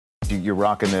You're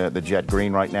rocking the jet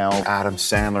green right now. Adam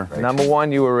Sandler. Right. Number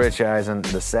one, you were Rich Eisen.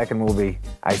 The second will be,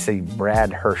 I see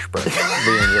Brad Hirschberg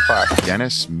being your partner.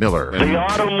 Dennis Miller. The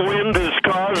autumn wind is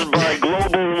caused by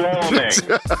global warming.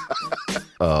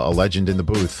 A legend in the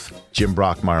booth, Jim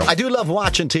Brockmeyer. I do love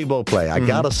watching Tebow play. I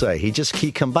gotta say,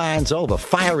 he combines all the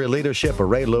fiery leadership of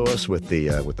Ray Lewis with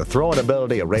the throwing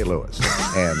ability of Ray Lewis.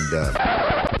 And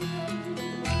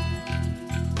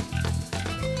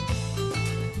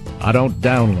I don't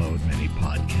download many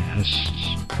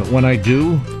podcasts, but when I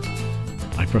do,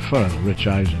 I prefer the Rich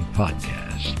Eisen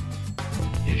podcast.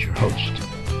 Here's your host,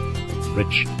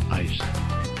 Rich Eisen.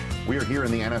 We are here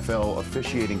in the NFL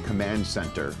Officiating Command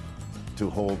Center to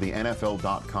hold the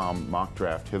NFL.com mock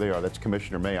draft. Here they are. That's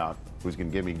Commissioner Mayock, who's going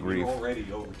to give me grief. You're already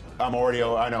overtime.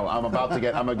 I know. I'm about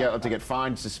to get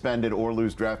fined, suspended, or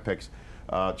lose draft picks.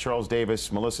 Charles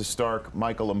Davis, Melissa Stark,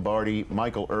 Michael Lombardi,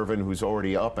 Michael Irvin, who's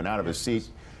already up and out of his seat.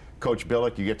 Coach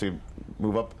Billick, you get to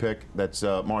move up a pick. That's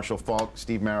Marshall Falk,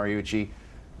 Steve Mariucci.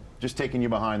 Just taking you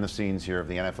behind the scenes here of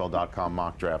the NFL.com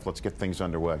mock draft. Let's get things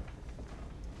underway.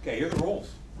 Okay, here are the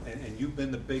rules. And you've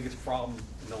been the biggest problem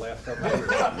in the last couple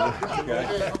of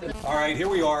years. Okay? All right, here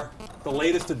we are. The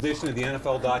latest edition of the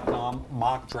NFL.com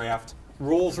mock draft.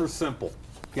 Rules are simple.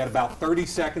 You got about 30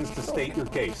 seconds to state your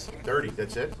case. 30,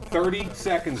 that's it? 30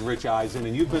 seconds, Rich Eisen,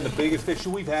 and you've been the biggest issue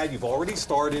we've had. You've already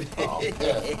started.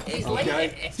 He's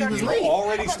Okay? late. You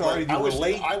already started. You were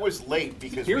late. I was late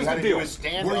because Here's we had the to deal. do a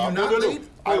stand-up. Were you not late?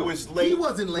 I was late. He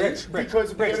wasn't late. Rich,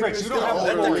 Because Rich, you don't have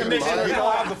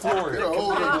the floor. You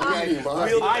don't have the floor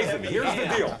here. Eisen, here's the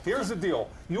deal. Here's the deal.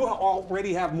 You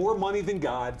already have more money than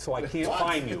God, so I can't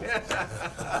fine you.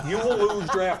 You will lose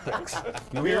draft picks.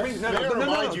 You hear me?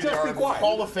 No, just be quiet.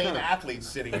 Hall of Fame athletes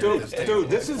sitting here. Dude,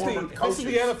 this is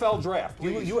the NFL draft.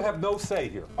 You have no say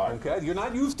here. Okay, you're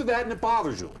not used to that, and it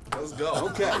bothers you. Let's go.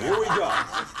 Okay, here we go.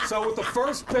 So with the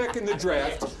first pick in the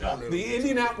draft, the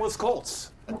Indianapolis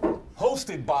Colts,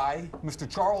 hosted by Mr.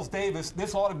 Charles Davis.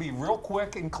 This ought to be real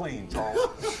quick and clean,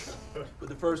 Charles. With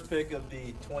the first pick of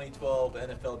the 2012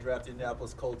 NFL Draft, the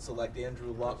Indianapolis Colts select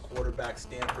Andrew Luck, quarterback,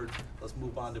 Stanford. Let's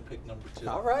move on to pick number 2.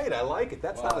 All right, I like it.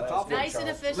 That's not a tough one, Nice and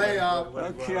Charles.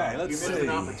 efficient. Okay, let's see. You missed an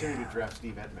opportunity to draft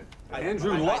Steve Edmond.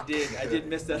 Andrew Luck. I did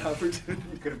miss that opportunity.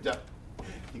 You could have done.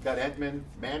 You got Edmond,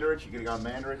 Mandarich. You could have gone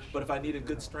Mandarich. But if I needed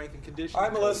good strength and conditioning. All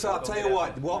right, Melissa, I'll tell you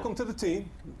what. Welcome to the team.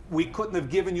 We couldn't have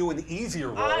given you an easier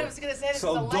role. I was going to say this is a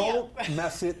So layup. don't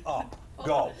mess it up.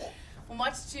 Go. Well,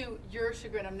 much to your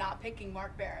chagrin, I'm not picking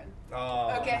Mark Barron.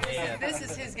 Oh, Okay, man. this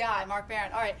is his guy, Mark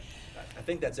Barron. All right. I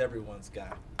think that's everyone's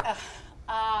guy.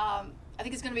 I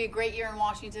think it's going to be a great year in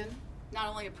Washington. Not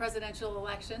only a presidential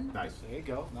election, Nice. There you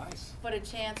go. Nice. but a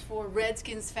chance for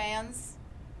Redskins fans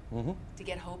to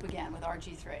get hope again with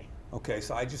RG3. Okay,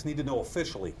 so I just need to know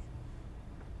officially.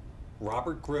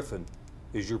 Robert Griffin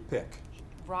is your pick.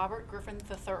 Robert Griffin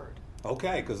III.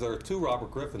 Okay, because there are 2 Robert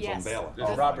Griffins on Yes. Baylor.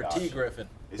 There's Robert T. Griffin.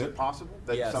 Is it possible?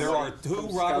 That Yes. There are 2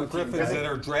 Robert Griffins that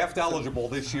are draft eligible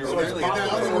this year. If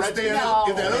that other one stand up,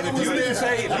 if that other If one you didn't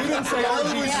say show up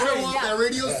RG3, at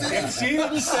Radio City. if she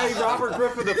didn't say Robert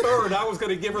Griffin III, I was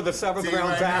going to give her the 7th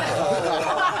round tackle.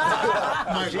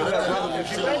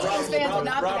 Redskins fans would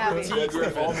not be happy. That's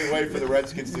the only way for the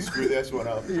Redskins to screw this one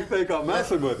up. You think I'm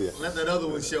messing with you? Let that other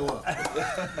one show up.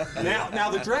 Now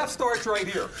the draft starts right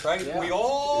here, right? We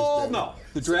all know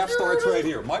the draft starts right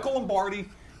here. Michael Lombardi,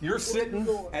 you're sitting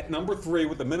at number 3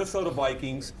 with the Minnesota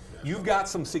Vikings. You've got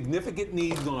some significant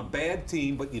needs on a bad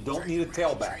team, but you don't need a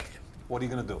tailback. What are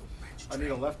you going to do? I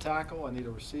need a left tackle. I need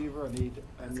a receiver. I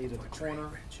need a corner.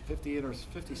 50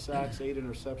 sacks, 8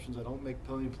 interceptions. I don't make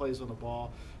plenty of plays on the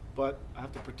ball, but I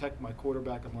have to protect my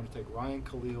quarterback. I'm going to take Ryan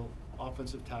Khalil,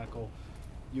 offensive tackle,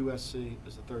 USC,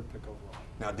 as the 3rd pick overall.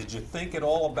 Now, did you think at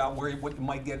all about what you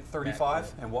might get at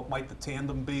 35, and what might the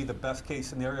tandem be, the best case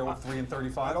scenario with 3 and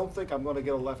 35? I don't think I'm going to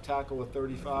get a left tackle with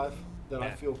 35 that I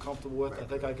feel comfortable with. I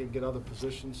think I can get other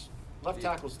positions. Left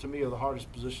tackles to me are the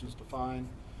hardest positions to find.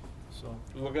 So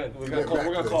We're gonna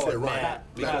call it Matt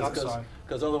That's fine.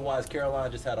 because otherwise Carolina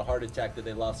just had a heart attack that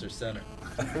they lost their center.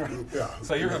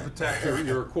 So you're going to protect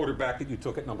your quarterback that you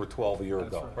took at number 12 a year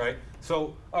ago, right?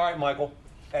 So, all right, Michael,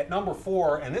 at number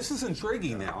 4, and this is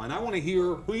intriguing now, and I want to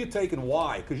hear who you take and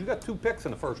why, because you got 2 picks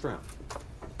in the first round.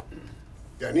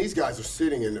 Yeah, and these guys are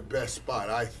sitting in the best spot,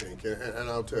 I think, and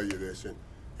I'll tell you this. And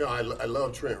You know, I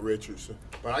love Trent Richardson,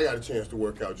 but I got a chance to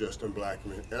work out Justin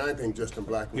Blackman, and I think Justin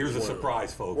Blackman. Here's is a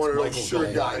surprise, folks. One of those Michael's sure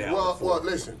gonna guys. find out Well,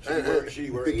 listen.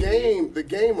 The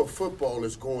game of football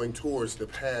is going towards the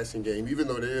passing game, even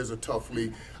though there is a tough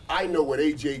league. I know what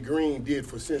A.J. Green did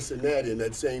for Cincinnati in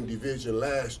that same division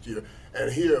last year.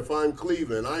 And here, if I'm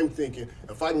Cleveland, I'm thinking,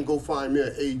 if I can go find me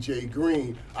an A.J.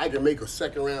 Green, I can make a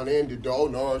second-round Andy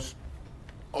Dalton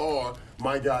or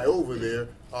my guy over there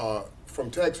from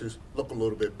Texas look a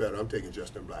little bit better. I'm taking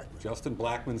Justin Blackman. Justin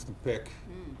Blackman's the pick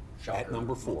at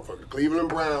number 4. For the Cleveland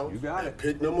Browns, You got it.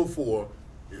 pick number 4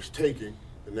 is taking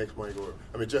the next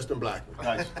Justin Blackman.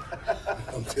 Nice.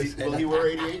 Will he wear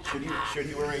 88? Should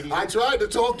he wear 88? I tried to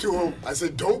talk to him. I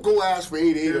said, don't go ask for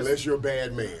 88 unless you're a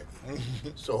bad man.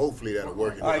 So hopefully that'll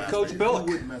work. All right, Coach Billick.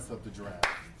 You would mess up the draft.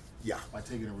 Yeah. By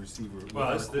taking a receiver.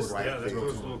 Well, that goes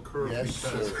a little curve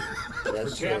because for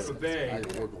Tampa Bay,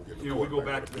 we go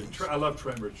back to I love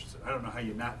Trent Richardson. I don't know how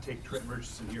you not take Trent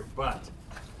Richardson here, but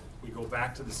we go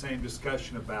back to the same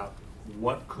discussion about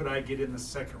what could I get in the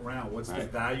second round? What's the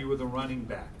value of the running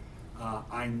back?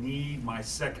 I need my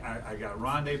second. I got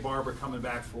Rondé Barber coming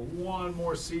back for one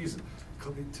more season.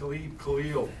 Talib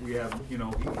Khalil, we have, he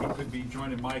could be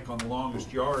joining Mike on the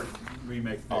longest yard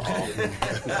remake next year.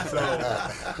 So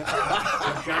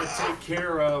I've got to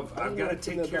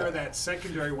take care of that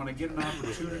secondary when I get an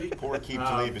opportunity. Poor Keith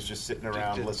Talib is just sitting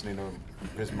around listening to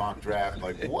his mock draft,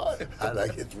 like, what? I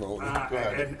like it thrown.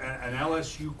 An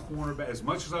LSU cornerback. As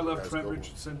much as I love Trent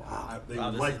Richardson, they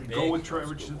would like to go with Trent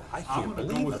Richardson. I'm going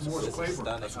to go with Morris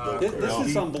Claiborne. This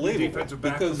is unbelievable. Defensive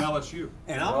back from LSU.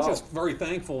 And I'm just very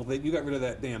thankful that you got rid of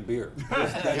that damn beard.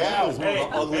 Yeah, was one of the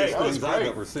ugliest things I've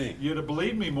ever seen. You'd have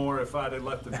believed me more if I'd have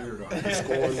left the beard on. He's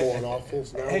scoring more on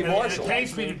offense now. Hey, Marshall. It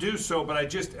pains me to do so, but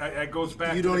it goes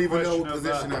back to the question of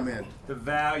the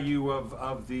value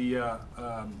of the.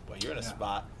 Well, you're in a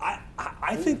spot.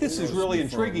 I think this is really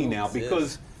intriguing now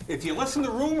because if you listen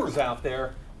to rumors out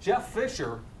there, Jeff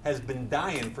Fisher has been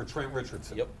dying for Trent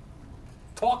Richardson. Yep.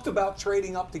 Talked about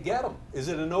trading up to get him. Is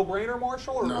it a no-brainer,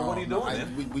 Marshall, or what are you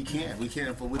doing? We can't. We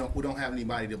can't. We don't have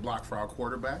anybody to block for our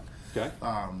quarterback. Okay.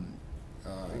 Now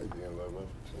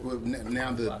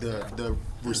the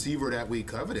receiver that we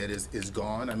coveted is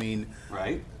gone. I mean,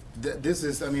 right. This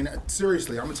is. I mean,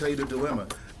 seriously, I'm gonna tell you the dilemma.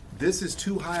 This is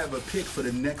too high of a pick for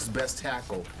the next best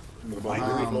tackle.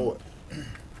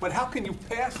 But how can you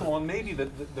pass on maybe the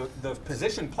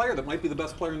position player that might be the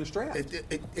best player in this draft?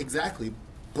 Exactly,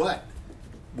 but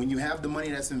when you have the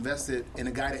money that's invested in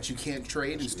a guy that you can't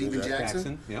trade, in Steven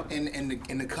Jackson, and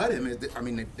to cut him,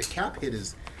 the cap hit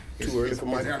is too early for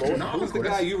Michael Floyd. Who's the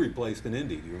guy you replaced in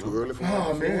Indy? Do you remember? Too early for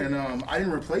Michael Floyd. Man, I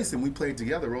didn't replace him. We played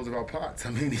together, Roosevelt Potts.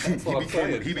 I mean,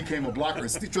 he became a blocker.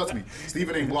 Trust me,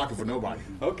 Steven ain't blocking for nobody.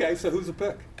 Okay, so who's the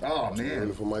pick? Oh man, too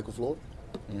early for Michael Floyd.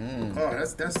 Oh,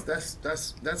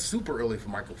 that's super early for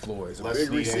Michael Floyd.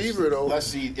 Big receiver though. Les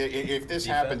Snead, if this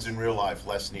happens in real life,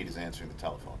 Les Snead is answering the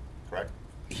telephone, correct?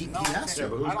 He has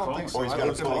to. I don't think so. Or he's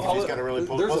got to really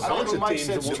pull. There's a bunch of teams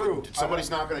that's true. Somebody's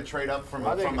not going to trade up from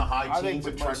the high teens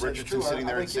with Trent Richardson sitting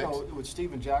there at 6. With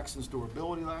Steven Jackson's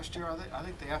durability last year, I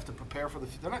think they have to prepare for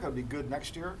they're not going to be good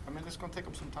next year. I mean, it's going to take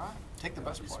them some time. Take the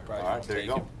best player. All right, there you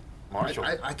go. Marshall.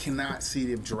 I cannot see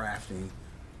them drafting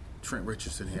Trent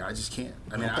Richardson here. I just can't.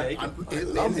 I mean, I'm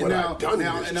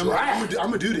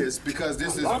gonna do this because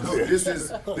this is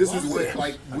what,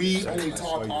 like, we only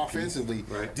talk offensively.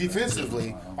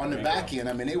 Defensively on the back end,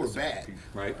 I mean, they were bad.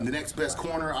 Right. The next best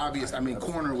corner,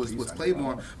 corner was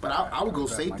Claiborne, but I would go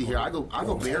safety here. I go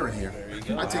Barron here.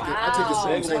 I take a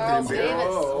strong safety in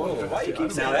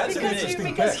Barron. Now that's an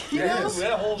interesting pick. Yes.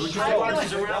 That whole show.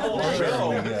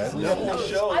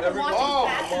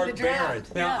 Mark Barron.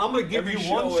 Now I'm going to give you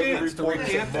one chance to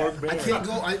recant that. I can't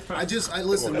go. I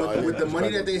listen with the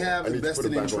money that they have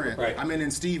invested in Trent. I mean,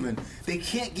 in Steven, they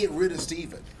can't get rid of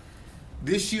Steven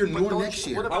this year nor next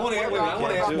year. I want to ask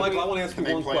Michael. I want to ask you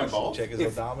one question. Check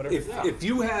his odometer. If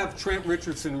you have Trent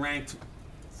Richardson ranked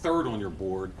 3rd on your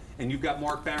board and you've got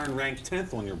Mark Barron ranked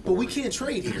 10th on your board, but we can't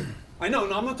trade here. I know.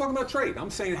 No, I'm not talking about trade. I'm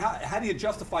saying how do you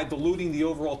justify diluting the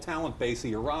overall talent base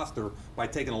of your roster by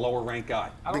taking a lower ranked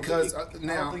guy? I don't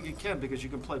think you can because you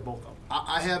can play both of them.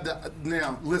 I have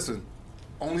now. Listen,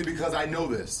 only because I know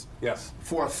this. Yes.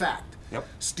 For a fact. Yep.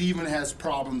 Steven has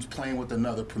problems playing with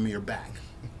another premier back.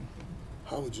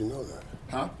 How would you know that?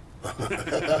 Huh?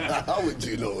 How would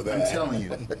you know that? I'm telling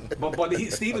you. But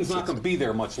Steven's not going to be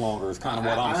there much longer. Is kind of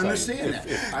what I'm saying. I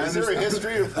understand that. Is there a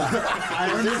history of?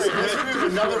 I understand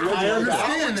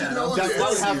that. Does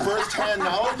Mike have first-hand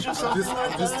knowledge or something like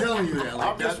that? Just telling you that. Like,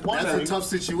 I'm just wondering. That's a tough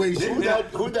situation. Who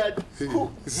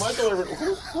Michael Irvin,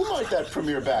 who might that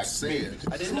premier back be?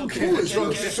 I didn't know.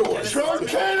 Trump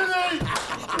candidate!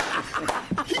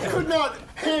 He could not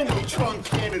handle Trump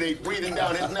candidate breathing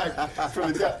down his neck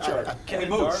from the depth chart. Hey,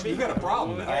 Mooch, you got a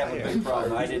problem. I have a big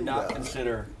problem. I did not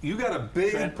consider You got a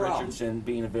big Trent problem. Richardson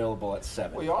being available at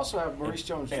 7. Well, you also have Maurice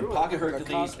Jones-Drew. And Pocket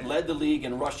Hercules led the league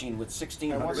in rushing with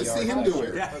 1,600 Let's yards. see him do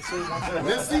it.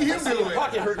 Let's see him do it.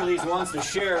 Pocket Hercules wants to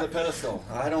share the pedestal.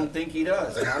 I don't think he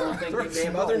does. And I don't think they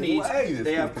have other needs.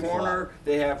 They have corner,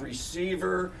 they have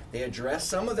receiver. They address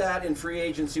some of that in free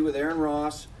agency with Aaron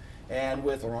Ross and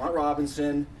with Laurent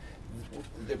Robinson.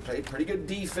 They played pretty good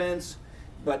defense,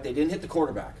 but they didn't hit the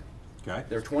quarterback. Okay.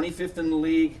 They're 25th in the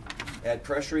league at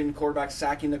pressuring the quarterback,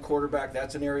 sacking the quarterback.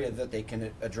 That's an area that they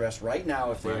can address right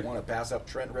now if they want to pass up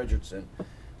Trent Richardson.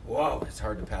 Whoa, it's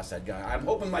hard to pass that guy. I'm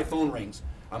hoping my phone rings.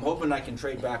 I'm hoping I can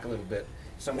trade back a little bit.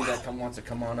 Somebody that wants to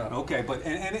come on up. Okay, but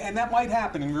and that might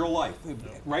happen in real life.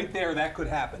 Right there, that could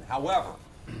happen. However,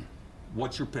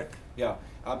 what's your pick? Yeah,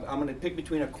 I'm going to pick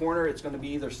between a corner. It's going to be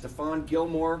either Stephon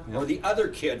Gilmore or the other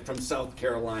kid from South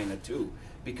Carolina, too.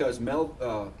 Because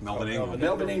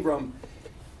Melvin Ingram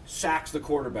sacks the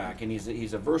quarterback, and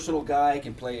he's a versatile guy. He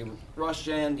can play rush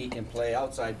end, he can play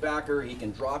outside backer, he can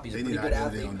drop. He's a pretty good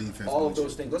athlete. All of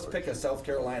those things. Let's pick a South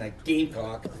Carolina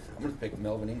Gamecock. I'm going to pick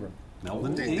Melvin Ingram.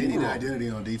 They need identity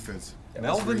on defense.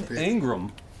 Melvin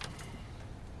Ingram.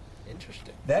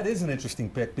 Interesting. That is an interesting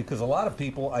pick because a lot of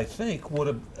people, I think, would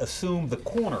have assumed the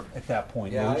corner at that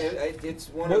point. Yeah, it's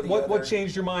one of the What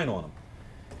changed your mind on him?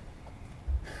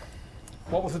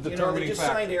 What was the determining they just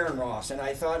factor? signed Aaron Ross, and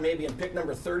I thought maybe in pick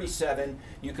number 37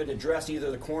 you could address either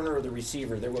the corner or the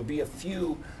receiver. There will be a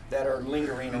few that are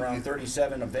lingering around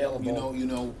 37 available. You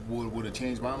know what would have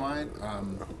changed my mind?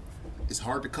 It's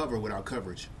hard to cover without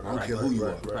coverage. I don't care who you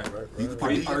are. You could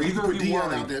put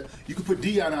Deion out there. You could put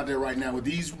Deion out there right now with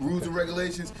these rules and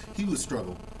regulations. He would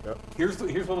struggle. Here's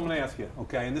what I'm going to ask you,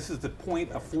 okay? And this is the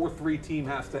point a 4-3 team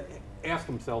has to ask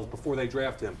themselves before they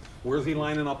draft him. Where's he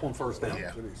lining up on first down?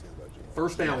 Yeah.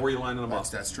 First down, where are you lining him up?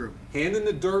 That's true. Hand in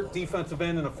the dirt, defensive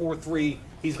end in a 4-3,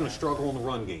 he's going to struggle in the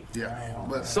run game.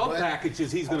 Yeah. Some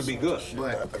packages, he's going to be good.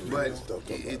 But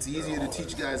it's easier to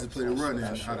teach guys to play the run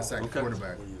than how to sack the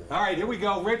quarterback. All right, here we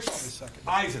go. Rich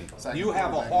Eisen, you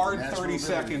have a hard 30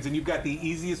 seconds, and you've got the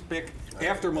easiest pick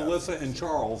after Melissa and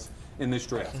Charles in this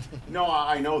draft. No,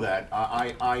 I know that.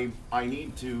 I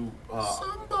need to.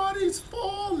 Somebody's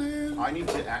falling. I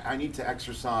need to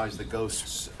exercise the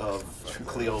ghosts of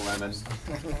Cleo Lemon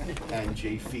and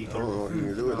Jay Fiedler.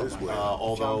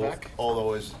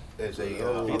 Although as a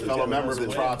fellow member of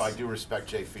the tribe, I do respect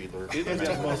Jay Fiedler.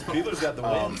 Fiedler's got the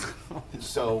wins.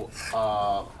 So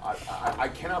I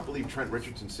cannot believe Trent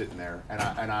Richardson's sitting there, and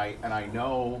I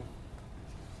know.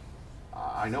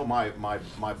 I know my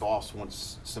boss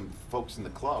wants some folks in the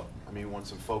club. I mean, he wants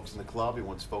some folks in the club. He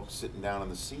wants folks sitting down in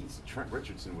the seats. Trent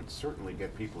Richardson would certainly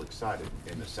get people excited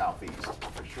in the Southeast,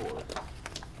 for sure.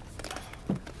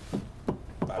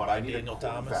 But I need Daniel a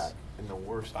quarterback Thomas in the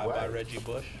worst by way. Reggie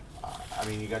Bush. I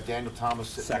mean, you got Daniel Thomas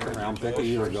sitting Second there. round pick a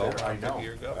year ago. I know.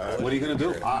 What are you going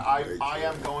to do? I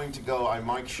am going to go.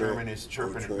 Mike Sherman is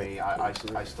chirping at me. I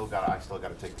still got to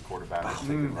take the quarterback.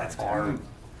 That's hard.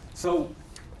 So.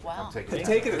 Wow. To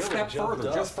take it a step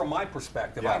further, just from my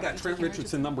perspective, I got Trent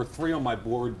Richardson number 3 on my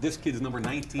board. This kid's number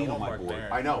 19 on my board.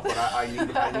 I know, but I need to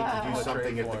do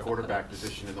something at the quarterback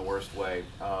position in the worst way.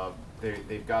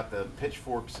 They've got the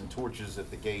pitchforks and torches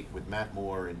at the gate with Matt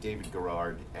Moore and David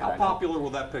Garrard. And How popular will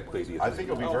that pick be? I think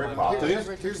it'll be very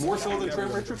popular. More so than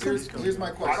Trent Richardson? Here's my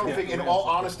question. I don't think, in all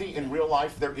honesty, in real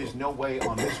life, there is no way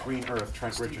on this green earth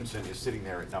Trent Richardson is sitting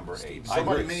there at number 8.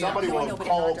 Somebody will have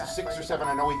called 6 or 7.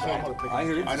 I know he can't.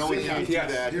 I know he can't do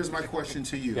that. Here's my question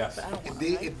to you. Yes.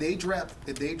 If they draft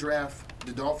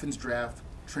the Dolphins draft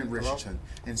Trent Richardson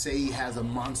and say he has a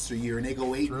monster year and they go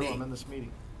 8-8. I'm in this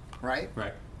meeting. Right?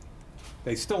 Right.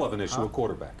 They still have an issue with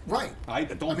quarterback. Right. I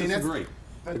don't disagree.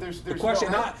 There's the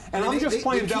question, I'm just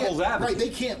playing devil's advocate. Right, they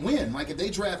can't win. Like if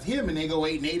they draft him and they go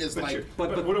 8-8, it's like.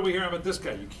 But what are we hearing about this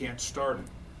guy? You can't start him.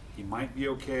 He might be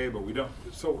okay, but we don't.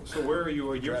 So where are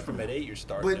you a year from at 8? You're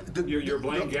starting. But you're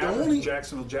Blaine Gabbert,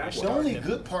 Jacksonville Jaguars. The only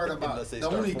good part about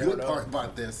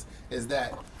this is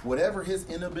that whatever his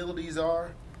inabilities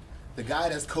are, the guy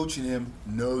that's coaching him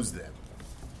knows them.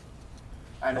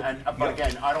 But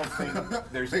again, I don't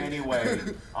think there's any way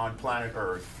on planet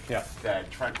Earth that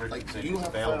Trent Richardson is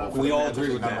available. We all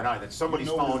agree with number that. 9. That somebody's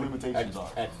phone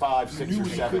at 5, 6, or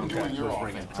 7 was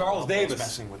ringing. Charles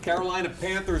Davis, Carolina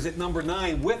Panthers at number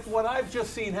 9. With what I've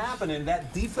just seen happening,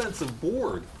 that defensive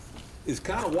board is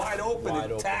kind of wide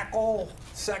open. Tackle,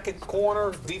 second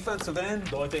corner, defensive end.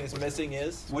 The only thing that's missing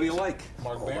is. What do you like?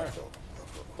 Mark Barron.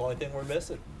 The only thing we're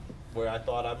missing. Where I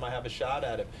thought I might have a shot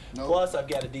at him. Plus, I've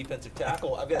got a defensive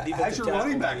tackle. I've got a defensive How's your tackle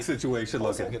running back need. situation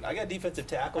looking? I got a defensive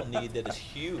tackle need that is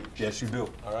huge. Yes, you do.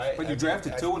 All right. But you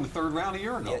drafted 2 in the 3rd round a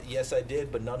year ago. Yes, I did,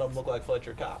 but none of them look like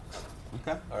Fletcher Cox.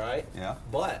 Okay. All right. Yeah.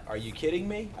 But are you kidding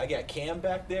me? I got Cam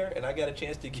back there, and I got a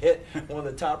chance to get one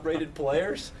of the top-rated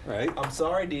players. Right. I'm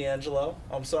sorry, D'Angelo.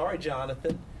 I'm sorry,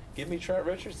 Jonathan. Give me Trent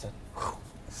Richardson.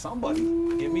 Somebody.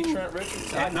 Give me Trent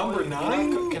Richardson. At number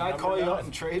 9? Can I call you out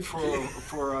and trade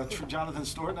for Jonathan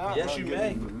Stewart now? Yes, you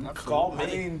may. Call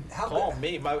me. Call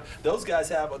me. Those guys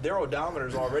have their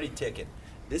odometers already ticking.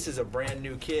 This is a brand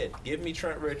new kid. Give me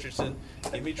Trent Richardson.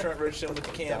 Give me Trent Richardson with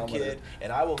the Cam kid,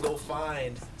 and I will go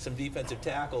find some defensive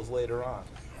tackles later on.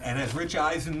 And as Rich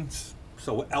Eisen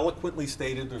so eloquently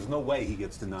stated, there's no way he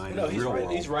gets to 9 No, in the real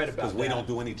world. he's right about that. Because we don't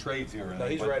do any trades here. No,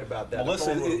 he's right about that.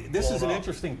 Melissa, this is an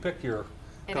interesting pick here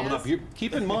coming up.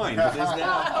 Keep in mind, It is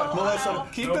now. Melissa,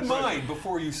 keep in mind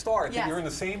before you start that Yes. you're in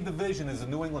the same division as the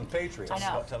New England Patriots. I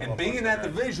know. And being in that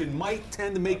division might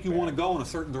tend to make you want to go in a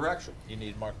certain direction. You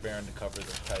need Mark Barron to cover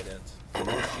the tight ends.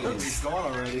 He's gone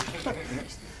already.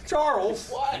 Charles,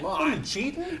 What? are you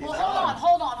cheating? Well,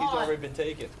 hold on. He's already been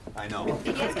taken. I know.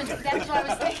 He has been, that's what I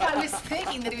was thinking. I was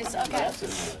thinking that he was okay.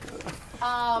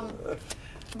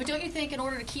 But don't you think in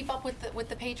order to keep up with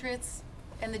the Patriots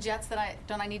and the Jets that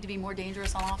I need to be more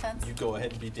dangerous on offense? You go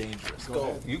ahead and be dangerous.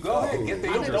 Go. You go ahead. Get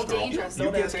dangerous. I'm gonna be dangerous. You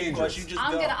Don't get ask me dangerous. questions. You just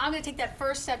I'm go. gonna take that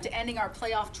first step to ending our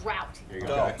playoff drought. Here you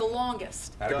go. The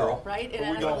longest. Atta girl. Right? Who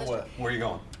we NFL going history. with? Where are you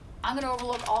going? I'm gonna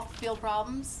overlook off-the-field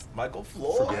problems. Michael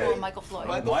Floyd. Or Michael Floyd.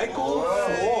 Michael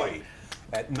Floyd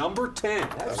at number 10.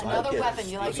 Another weapon.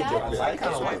 You like that? I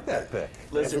kind of like that pick.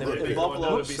 Listen, if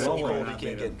Buffalo would be so cold, he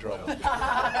can't get in trouble.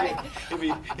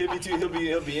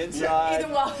 He'll be inside.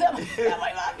 Either one. That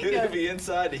might not be He'll good. be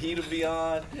inside. The heat will be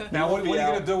on. Now, what are He'll you be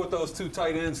going to out. do with those 2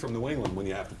 tight ends from New England when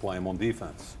you have to play them on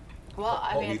defense? Well,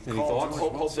 I mean, Any thoughts?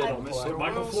 Hope they don't Put play.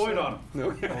 Michael Floyd on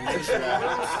him.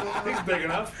 He's big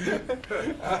enough.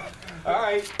 All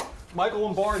right. Michael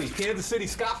Lombardi, Kansas City.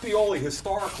 Scott Pioli,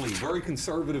 historically, very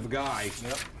conservative guy.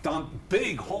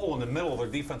 Big hole in the middle of their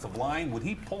defensive line. Would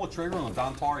he pull a trigger on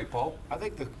Dontari Poe? I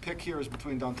think the pick here is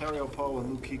between Dontario Poe and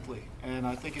Luke Kuechly. And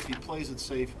I think if he plays it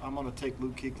safe, I'm going to take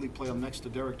Luke Kuechly, play him next to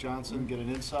Derek Johnson, get an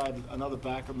inside, another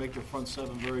backer, make their front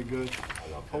 7 very good.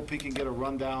 Hope he can get a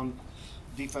rundown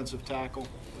defensive tackle.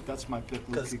 But that's my pick,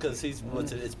 Luke Kuechly. Because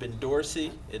it's been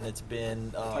Dorsey and it's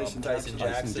been Tyson Jackson.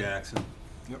 Tyson Jackson.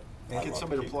 Yep. Get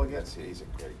somebody to plug in. He's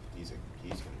going to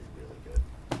be really good.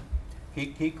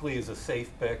 Kuechly is a safe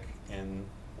pick and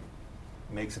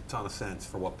makes a ton of sense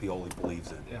for what Pioli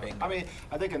believes in. Yeah. I mean,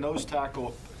 I think a nose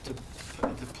tackle, to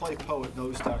play Poe at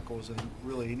nose tackle is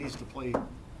he needs to play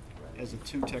as a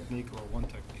 2 technique or a 1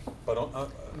 technique. But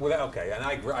okay, and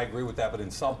I agree with that. But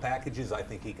in some packages, I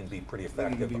think he can be pretty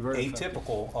effective. be very effective.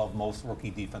 Atypical of most rookie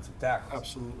defensive tackles.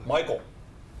 Absolutely. Michael,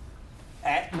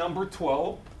 at number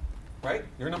 12, right?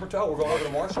 You're number 12. We're going over to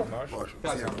Marshall.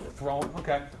 Guys,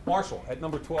 okay. Marshall at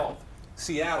number 12.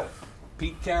 Seattle.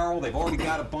 Pete Carroll. They've already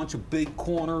got a bunch of big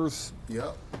corners.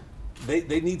 Yep.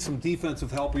 They need some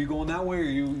defensive help. Are you going that way, or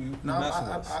you No, messing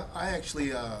with us? I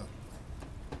actually, I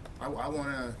want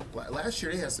to. Last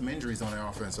year they had some injuries on their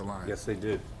offensive line. Yes, they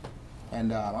did.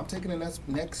 And I'm taking the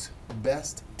next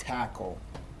best tackle,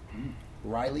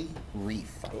 Riley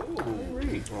Reef.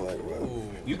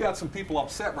 You got some people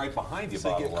upset right behind you,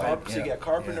 by the way. So you got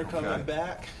Carpenter coming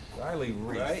back. Riley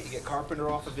Reef. Right? You get Carpenter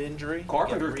off of injury.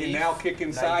 Carpenter You got can Reef. now kick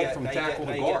inside from Now tackle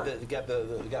to you guard.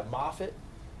 You got Moffitt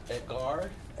at guard.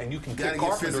 And you can Gotta kick get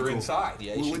Carpenter physical. inside.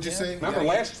 Yeah, What'd you say? Remember,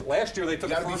 last year they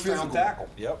took a gotta be first-round physical. tackle.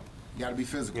 Yep. You got to be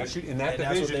physical. Yes, in that And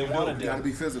that's what division, they you wanna do. do. You got to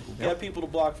be physical. You have people to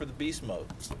block for the beast mode.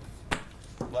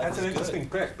 That's an interesting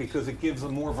pick because it gives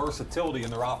them more versatility in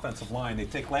their offensive line. They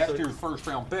take last year's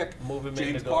first-round pick, Move him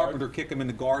James into guard. Carpenter, kick him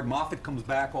into guard. Moffitt comes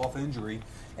back off injury,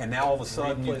 and now all of a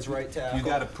sudden plays right tackle. you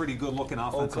got a pretty good-looking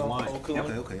offensive line.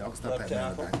 Okay, I'll stop Left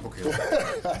that now. tackle.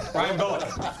 Okay. Brian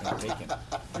Billick.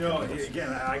 You know,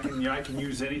 again, I can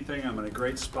use anything. I'm in a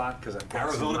great spot because I've got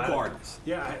Arizona some Cardinals.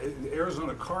 Yeah,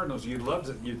 Arizona Cardinals.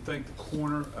 You'd think the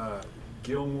corner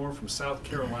Gilmore from South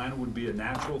Carolina would be a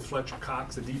natural. Fletcher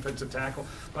Cox, the defensive tackle.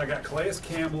 But I got Calais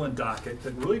Campbell and Dockett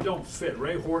that really don't fit.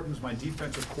 Ray Horton's my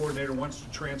defensive coordinator, wants to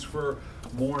transfer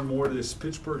more and more to this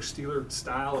Pittsburgh Steelers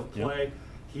style of play. Yep.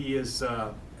 He is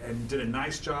and did a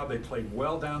nice job. They played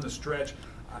well down the stretch.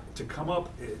 To come up,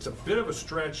 it's a bit of a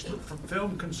stretch. The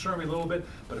film concerned me a little bit,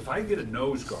 but if I can get a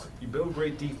nose guard, you build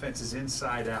great defenses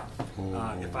inside out.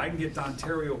 If I can get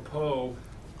Dontario Poe,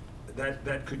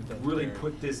 that could really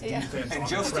put this defense on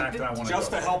the track that I want to go.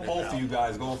 Just to help both of you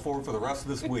guys going forward for the rest of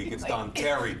this week, it's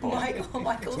Dontario Poe.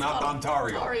 It's not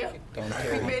Dontario.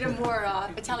 We made him more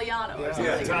Italiano or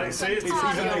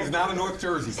something. He's not a North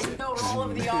Jersey. No roll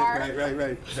of the R.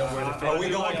 Right. Are we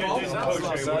going Poe?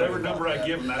 Whatever number I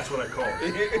give him, that's what I call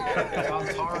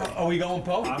it. Are we going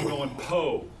Poe? I'm going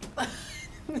Poe.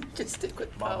 Just stick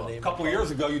with Poe. A couple of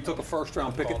years ago, you took a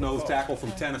first-round pick at nose tackle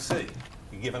from Tennessee.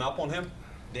 You giving up on him?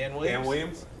 Dan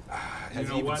Williams? You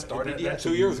know what? Started yet?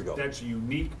 2 years ago. That's a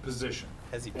unique position.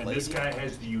 Has he and played this guy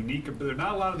has the unique ability. There are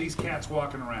not a lot of these cats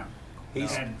walking around.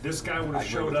 And this guy would have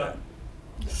showed up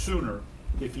sooner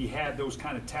if he had those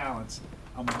kind of talents.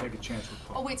 I'm going to take a chance with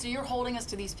Poe. Oh, wait, so you're holding us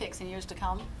to these picks in years to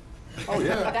come? Oh,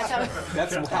 yeah.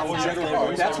 That's how we generally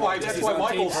work. That's why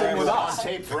Michael's sitting with us. On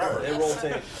tape forever. They roll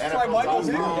tape. That's why Michael's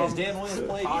here. Has Dan Williams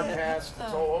played yet? Podcast,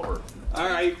 it's all over. All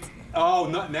right.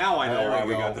 Oh, now I know why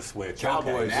we got the switch.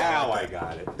 Cowboys. Okay, now I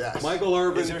got it. Yes. Michael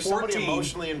Irvin, Is there somebody 14.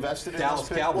 emotionally invested in Dallas this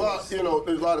pick? Cowboys. Well, you know,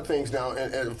 there's a lot of things now,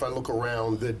 and if I look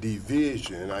around the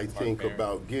division, I think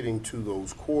about getting to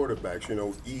those quarterbacks. You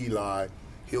know, Eli,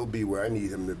 he'll be where I need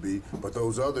him to be, but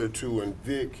those other two, and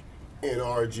Vic and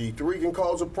RG3, can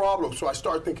cause a problem. So I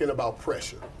start thinking about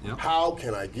pressure. Yep. How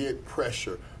can I get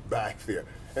pressure back there?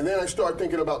 And then I start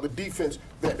thinking about the defense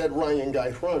that Ryan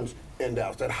Geist runs in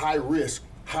Dallas, that high risk,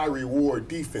 high reward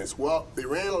defense. Well, they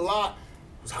ran a lot,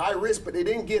 it was high risk, but they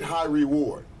didn't get high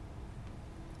reward.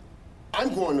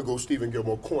 I'm going to go Stephen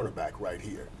Gilmore cornerback right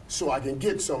here so I can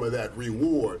get some of that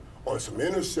reward on some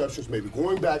interceptions, maybe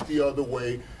going back the other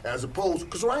way, as opposed,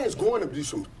 because Ryan's going to do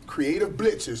some creative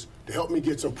blitzes to help me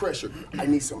get some pressure. I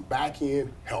need some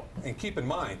back-end help. And keep in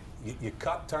mind, you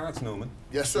cut Terrence Newman.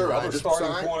 Yes, sir. Your I other just starting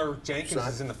signed. corner, Jenkins,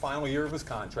 is in the final year of his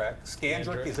contract.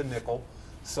 Skandrick is a nickel.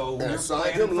 So And I you're signed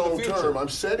planning him for the long future. term. I'm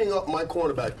setting up my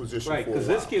cornerback position Right, for a because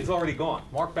while. this kid's already gone.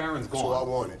 Mark Barron's gone. So I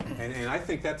want it. And I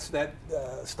think that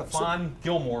Stephon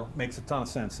Gilmore makes a ton of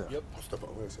sense there. Yep.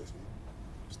 Stephon.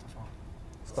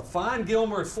 Stephon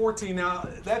Gilmore at 14. Now,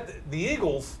 the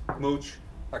Eagles, Mooch,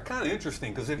 are kind of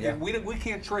interesting because we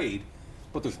can't trade,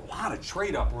 but there's a lot of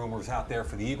trade-up rumors out there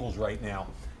for the Eagles right now.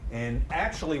 And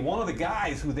actually, one of the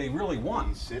guys who they really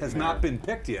want has not been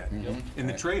picked yet in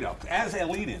the trade-up, as a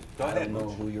lead-in. Go ahead, I don't know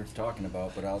Mooch. who you're talking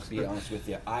about, but I'll be honest with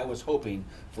you. I was hoping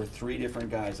for 3 different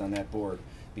guys on that board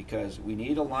because we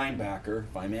need a linebacker,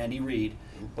 if I'm Andy Reid,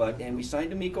 and we signed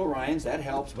D'Amico Ryans, that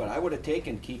helps, but I would have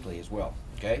taken Kuechly as well.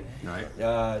 Okay.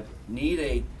 Right. Need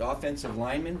a offensive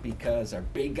lineman because our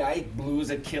big guy blew his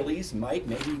Achilles. Mike,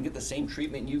 maybe you can get the same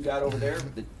treatment you got over there.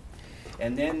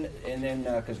 And then,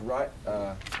 because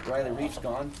Riley Reef's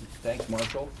gone, thanks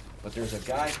Marshall. But there's a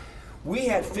guy. We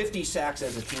had 50 sacks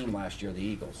as a team last year, the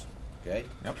Eagles. Okay.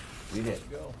 Yep. We did.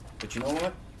 But you know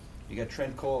what? You got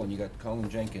Trent Cole and you got Colin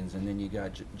Jenkins and then you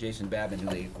got Jason Babin, who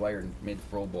they acquired and made the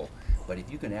Pro Bowl. But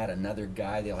if you can add another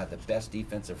guy, they'll have the best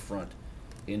defensive front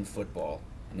in football,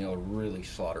 and they'll really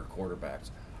slaughter quarterbacks.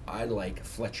 I like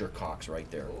Fletcher Cox right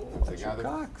there. Fletcher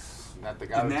Cox. Not the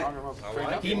guy we're talking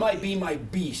about. He might be my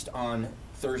beast on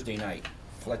Thursday night.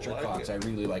 Fletcher Cox, I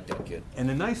really like that kid. And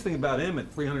the nice thing about him,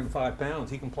 at 305 pounds,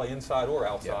 he can play inside or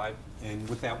outside. Yeah. And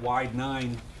with that wide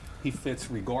 9, he fits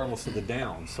regardless of the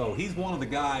down. So he's one of the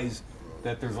guys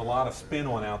that there's a lot of spin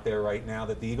on out there right now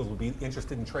that the Eagles would be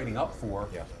interested in trading up for.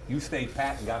 Yeah. You stayed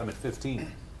pat and got him at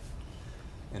 15.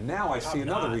 And now I see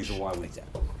another reason why we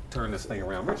turn this thing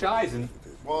around. Rich Eisen,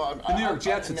 the New York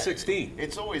Jets at 16.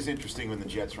 It's always interesting when the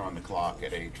Jets are on the clock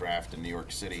at a draft in New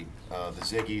York City. The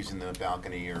Ziggies in the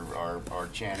balcony are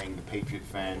chanting. The Patriot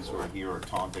fans who are here are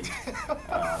taunting.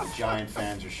 The Giant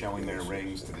fans are showing their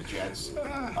rings to the Jets.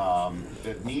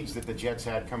 The needs that the Jets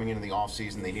had coming into the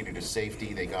offseason, they needed a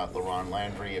safety. They got LaRon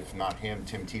Landry. If not him,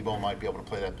 Tim Tebow might be able to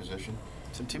play that position.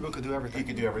 Tim Tebow could do everything. He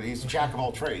could do everything. He's a jack of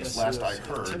all trades, last I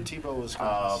heard. Tim Tebow was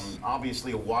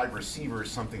obviously a wide receiver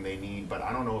is something they need, but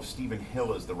I don't know if Stephen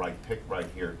Hill is the right pick right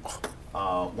here.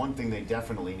 One thing they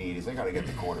definitely need is they got to get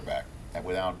the quarterback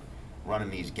without running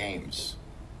these games.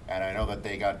 And I know that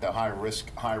they got the high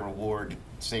risk, high reward,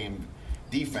 same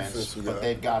defense, but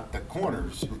they've got the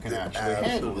corners who can actually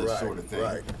handle this sort of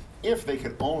thing. if they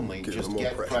could only Give just them more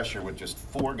get pressure. pressure with just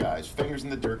 4 guys, fingers in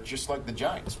the dirt, just like the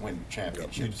Giants win You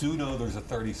championships. do know there's a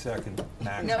 30-second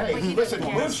max. No, Hey, but he listen,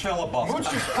 doesn't Let's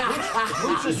filibuster.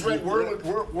 Mooch just read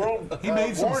world He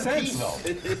made some War and sense, Peace.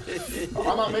 though.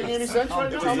 I'm not making any sense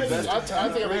right now. I think I'm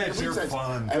making Rich, complete you're sense.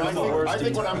 fun. And You're the worst I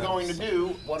think what I'm defense.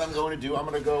 going to do, I'm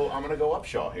going to go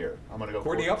Upshaw here. I'm going to go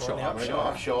Courtney Upshaw. I'm going to go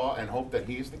Upshaw and hope that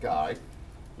he's the guy.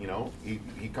 You know,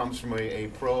 he comes from a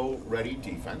pro-ready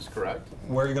defense, correct?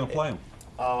 Where are you going to play him?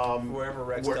 Wherever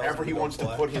Rex tells Wherever him he to wants to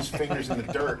play. put his fingers in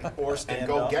the dirt Or and stand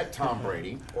go up. get Tom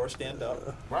Brady. Or stand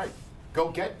up. Right. Go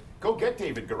get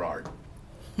David Garrard.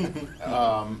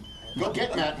 Go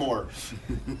get Matt Moore.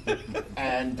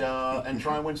 And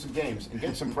try and win some games and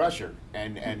get some pressure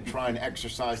and try and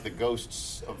exercise the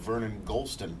ghosts of Vernon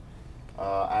Golston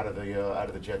out of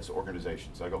the Jets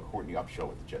organization. So I go Courtney Upshaw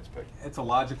with the Jets pick. It's a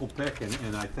logical pick,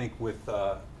 and I think with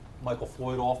Michael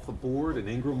Floyd off the board and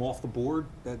Ingram off the board,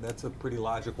 that's a pretty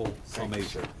logical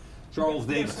summation. Charles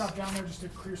We're gonna Davis. stop down there just to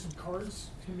clear some cards.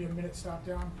 It's gonna be a minute stop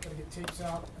down. Gotta get tapes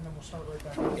out, and then we'll start right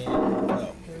back.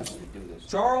 Okay.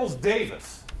 Charles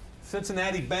Davis.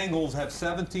 Cincinnati Bengals have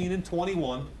 17 and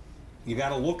 21. You got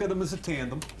to look at them as a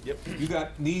tandem. Yep. You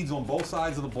got needs on both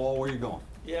sides of the ball. Where you going?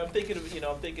 Yeah, I'm thinking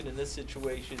in this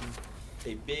situation,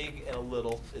 a big and a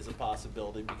little is a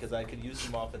possibility because I could use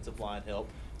some offensive line help.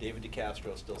 David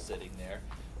DeCastro still sitting there.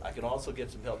 I can also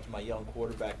get some help to my young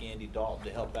quarterback, Andy Dalton,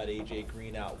 to help out A.J.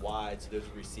 Green out wide. So there's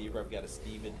a receiver. I've got a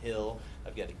Stephen Hill.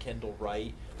 I've got a Kendall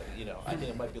Wright. I think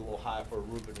it might be a little high for a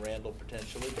Reuben Randall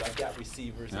potentially, but I've got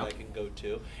receivers that I can go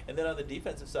to. And then on the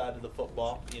defensive side of the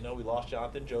football, we lost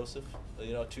Jonathan Joseph,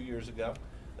 2 years ago,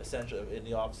 essentially in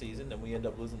the offseason, and we end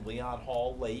up losing Leon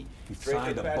Hall late. You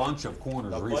signed a bunch of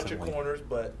corners recently. A bunch of corners,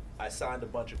 but I signed a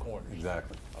bunch of corners.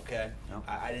 Exactly. Okay? Yep.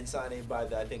 I didn't sign anybody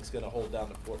that I think is going to hold down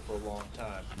the fort for a long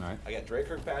time. Right. I got Dre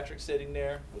Kirkpatrick sitting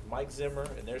there with Mike Zimmer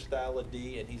and their style of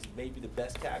D, and he's maybe the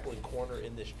best tackling corner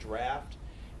in this draft.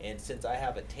 And since I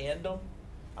have a tandem,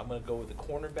 I'm going to go with the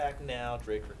cornerback now,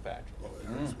 Dre Kirkpatrick.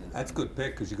 That's a good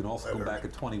pick because you can also go back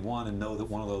at 21 and know that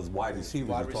one of those wide receivers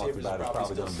Wide you talked receivers about is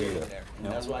probably still going to be sitting there.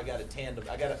 And that's why I got a tandem.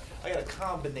 I got to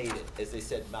combinate it, as they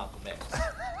said in Malcolm X.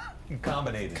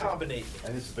 Combinated. Combinate.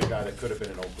 And this is the guy that could have been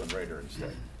an Oakland Raider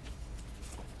instead.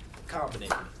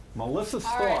 Combinate. Melissa All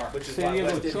Starr, right. Which is San why Diego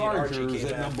West Indian Archie Chargers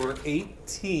came at after. number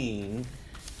 18.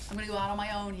 I'm gonna go out on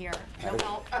my own here. No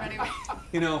help from anyone.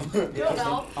 No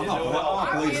help. I'm not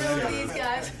Are pleasing you anybody. these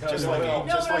guys? Just like No,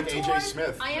 just but like I'm A.J. torn-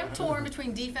 Smith. I am torn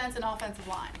between defense and offensive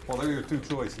line. Well, there are your two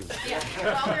choices. Yeah,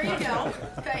 well, there you go.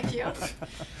 Thank you.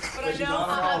 But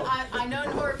I know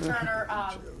Norv Turner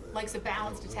likes a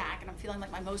balanced attack, and I'm feeling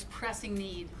like my most pressing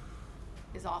need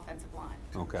is offensive line.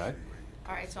 Okay.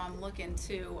 All right, so I'm looking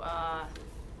to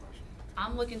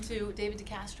David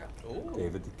DeCastro.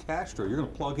 David DeCastro. You're going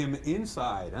to plug him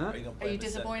inside, huh? Are you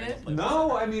disappointed?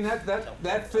 No, I mean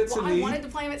that fits Well, a I need. wanted to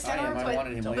play him at center, but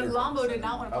Lombo did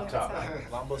not want to play him at center.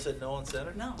 Lombo said no on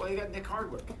center? No. Well, you got Nick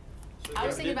Hardwick. So I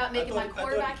was thinking about making my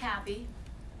quarterback happy.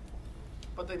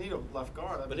 But they need a left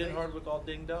guard. But isn't Hardwick all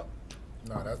dinged up?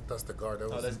 No, that's the guard. That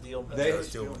was, that's Deal.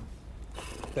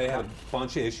 They had a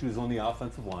bunch of issues on the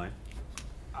offensive line.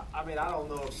 I mean, I don't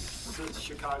know if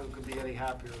Chicago could be any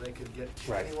happier. They could get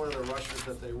Right. any one of the rushers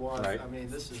that they want. Right. I mean,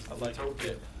 this is I like your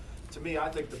utopia. pick. To me, I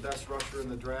think the best rusher in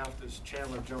the draft is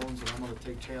Chandler Jones, and I'm going to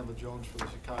take Chandler Jones for the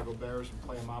Chicago Bears and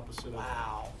play him opposite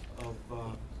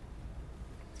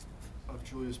of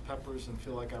Julius Peppers and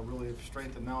feel like I really have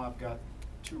strengthened. Now I've got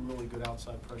two really good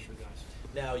outside pressure guys.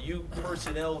 Now, you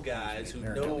personnel guys who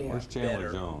know Where's Chandler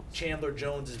better, Jones? Chandler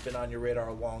Jones has been on your radar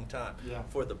a long time. Yeah.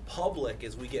 For the public,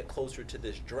 as we get closer to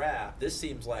this draft, this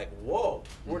seems like, whoa,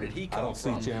 where did he come don't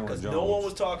see from? Chandler Because Jones. no one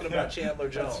was talking about Chandler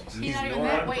Jones. He's not even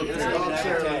there. Wait, he's not even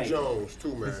Chandler there. Jones,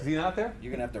 too, man. Is he not there?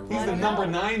 You're gonna have to He's run the it. number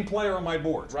 9 player on my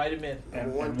board. Write him in.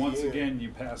 And One once DM. again,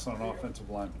 you pass on an offensive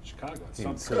lineman. Chicago. At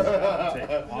some So- point, you take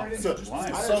offensive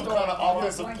lineman. Some kind of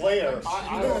offensive player.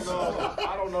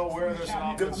 I don't know where this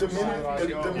offensive line I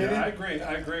go. Yeah, I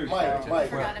agree with Mike, you. Mike,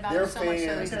 Forgotten about their him so much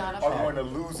that he's fans not are up going there. to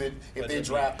lose it if they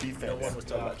draft No one defense. was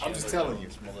talking about I'm just Chandler telling you.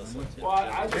 Jones, Melissa. Well,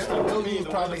 I just They'll don't lose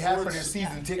probably half of their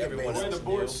season ticket Everyone The way base. the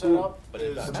board's set up But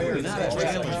is. it's The Bears. not Chandler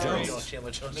Chandler Jones. Jones.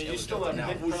 Chandler Jones. I mean, you Chandler still Jones. have Now,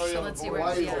 Nick who's Perry on let's the see board.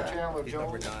 where he's Why is at. Chandler He's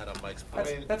number Jones? 9 on Mike's I board.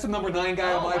 mean, That's a number 9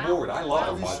 guy on my wow. board. I Why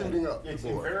love is he him. shooting up? It's the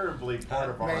board? invariably part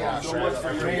of our Mayock, mock so what's draft for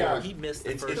every year. Mayock? He missed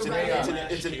the It's first an round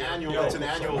annual Bears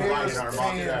line in our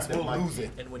mock fans draft. will Mike- lose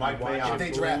it. And when Mike you watch Mayock if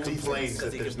they draft complains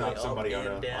defense. that there's not somebody on the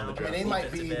down. draft. I mean, they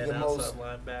might be Defensive the end, most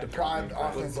outside linebacker, deprived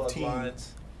offensive football team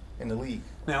lines. in the league.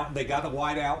 Now, they got the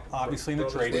wideout, obviously, in the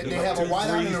trade. They have a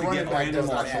wideout and a running back that's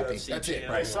not happy. That's it.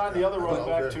 They signed the other running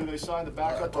back, too. They signed the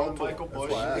backup on Michael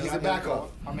Bush. He's a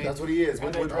backup. That's what he is,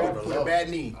 with a bad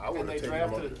knee. And they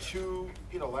drafted two,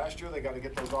 last year they got to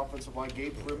get those offensive line.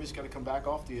 Gabe Perime's got to come back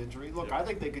off the injury. Look, I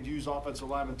think they could use offensive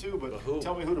linemen, too, but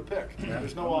tell me who to pick.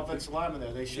 There's no offensive lineman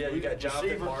there. They should. You got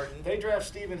Jonathan Martin. They draft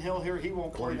Stephen Hill here. He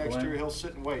won't play next year. He'll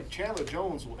sit and wait. Chandler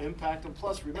Jones will impact him.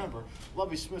 Plus, remember,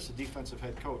 Lovie Smith's a defensive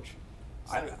head coach.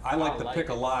 I like the pick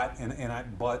a lot,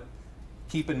 but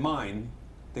keep in mind,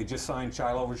 they just signed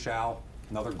Shiloh Rachal,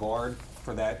 another guard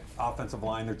for that offensive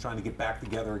line. They're trying to get back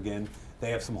together again.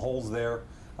 They have some holes there.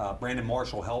 Brandon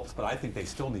Marshall helps, but I think they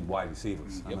still need wide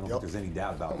receivers. I don't think there's any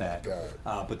doubt about that.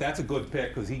 But that's a good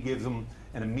pick because he gives them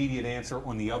an immediate answer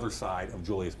on the other side of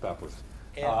Julius Peppers.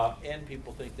 And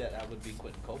people think that would be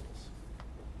Quentin Coples.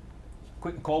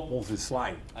 Quentin Coples is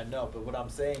slight. I know, but what I'm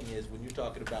saying is when you're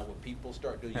talking about when people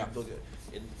start doing, you look at,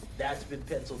 and that's been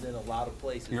penciled in a lot of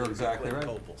places. You're exactly right.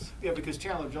 Coples. Yeah, because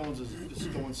Chandler Jones is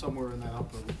going somewhere in that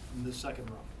in the second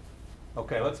round.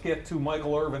 Okay, let's get to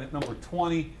Michael Irvin at number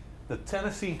 20. The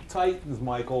Tennessee Titans,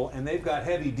 Michael, and they've got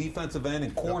heavy defensive end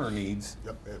and corner needs.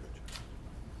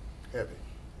 Yep,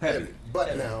 heavy.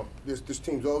 But now, this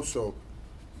team's also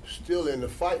still in the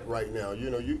fight right now.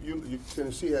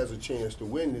 Tennessee has a chance to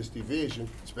win this division,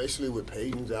 especially with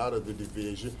Peyton's out of the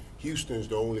division. Houston's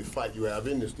the only fight you have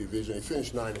in this division. They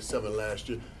finished 9-7 last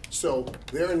year. So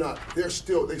they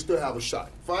still have a shot.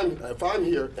 If I'm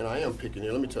here, and I am picking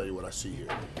here, let me tell you what I see here.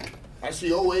 I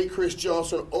see 08 Chris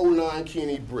Johnson, 09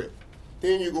 Kenny Britt.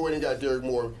 Then you go in and got Derek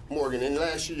Morgan. And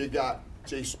last year you got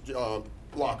Jason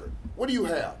Blocker. What do you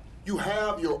have? You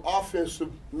have your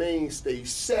offensive mainstay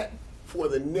set for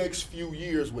the next few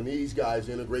years when these guys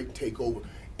integrate and take over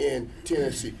in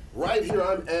Tennessee. Right here,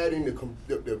 I'm adding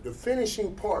the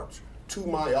finishing parts to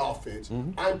my offense.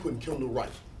 I'm putting Kendall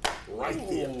Wright right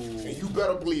there. And you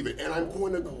better believe it. And I'm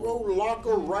going to grow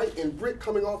Locker, Wright, and Britt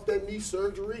coming off that knee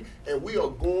surgery, and we are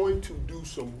going to do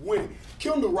some winning.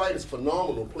 Kendall Wright is a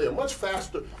phenomenal player, much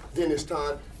faster than his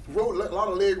time. A lot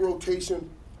of leg rotation,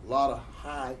 a lot of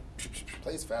high.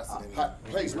 Plays faster than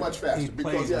plays much faster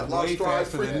because he has a lot of stride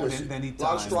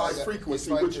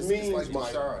frequency. Which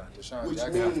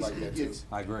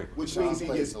means he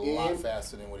gets a lot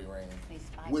faster than what he ran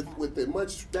with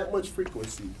that much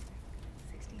frequency.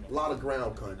 A lot of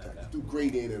ground contact. Do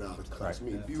great in and out of cuts.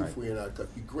 Beautiful in and out of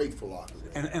cuts. Be great for Locker.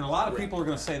 And a lot of people are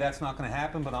going to say that's not going to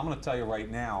happen, but I'm going to tell you right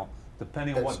now,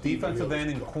 depending on what defensive end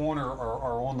and corner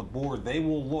are on the board, they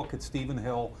will look at Stephen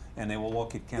Hill and they will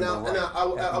look at Kendall Wright.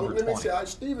 Let me say,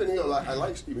 Stephen Hill, I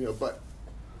like Stephen Hill, but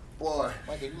boy,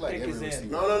 Mike, you like every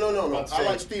receiver. No. I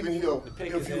like Stephen Hill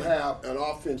if you have an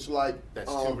offense like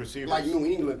New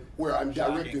England where I'm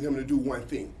directing him to do one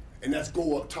thing, and that's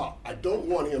go up top. I don't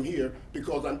want him here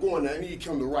because I need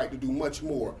Kendall Wright to do much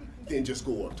more than just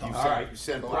go up top.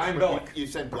 You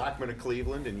sent Blackman to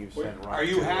Cleveland, and you sent Wright. Are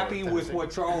you happy with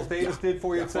what Charles Davis did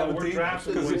for you at 17? We're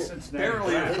drafting with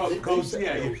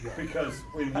Cincinnati. Because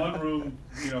in one room,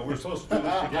 we're supposed to do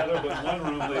this together, but in one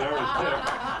room they already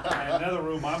picked. And in another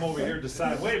room, I'm over here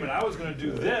deciding, wait a minute, I was going to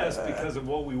do this because of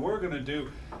what we were going to do.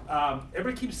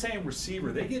 Everybody keeps saying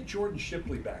receiver. They get Jordan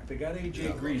Shipley back. They got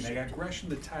A.J. Green. They got Gresham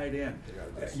the tight end.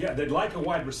 Yeah, they'd like a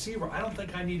wide receiver. I don't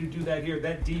think I need to do that here.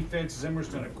 That defense, Zimmer's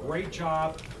done a great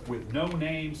job with no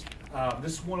names.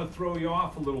 This want to throw you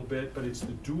off a little bit, but it's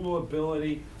the dual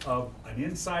ability of an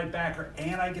inside backer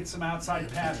and I get some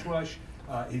outside pass rush.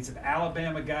 He's an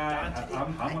Alabama guy.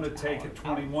 I'm going to take at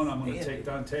 21. I'm going to take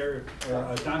Dante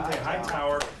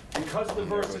Hightower. Because of the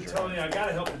versatility, I got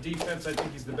to help the defense. I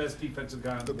think he's the best defensive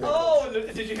guy on the board. Oh,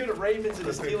 did you hear the Ravens and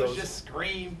the Steelers just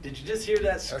scream? Did you just hear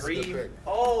that scream?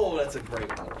 That's a great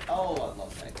one. Oh, I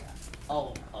love that guy.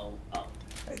 Oh.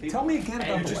 Tell me again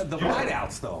about the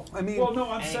wideouts, though. I mean,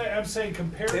 I'm saying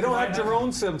compared. They don't have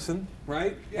Jerome Simpson,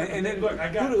 right? Yeah, and then look,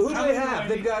 who do they have?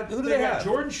 They got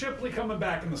Jordan Shipley coming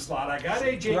back in the slot. I got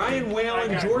AJ. Ryan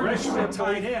Whalen, Jordan Shipley,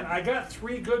 tight end. I got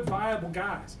three good viable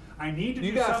guys. I need to.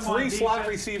 You got three slot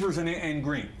receivers and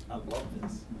Green. I love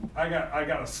this. I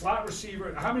got a slot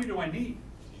receiver. How many do I need?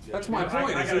 That's my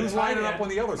point. Who's lining up on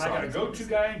the other side? I got a go-to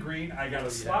guy in Green. I got a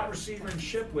slot receiver in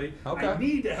Shipley. Okay. I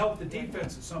need to help the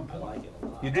defense at some point.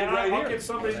 You did right here. I'll get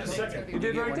somebody in a second. You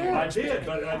did right there. I did,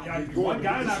 but one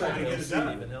guy not going to get it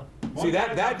done. See,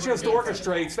 that just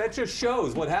orchestrates, that just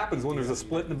shows what happens when there's a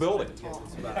split in the building.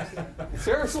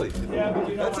 Seriously. Yeah,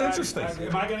 but that's interesting.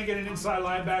 Am I going to get an inside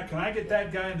linebacker? Can I get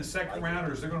that guy in the second round,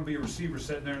 or is there going to be a receiver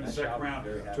sitting there in the second round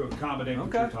to accommodate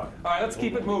what you're talking about? All right, let's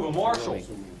keep it moving. Marshall.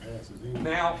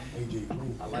 Now,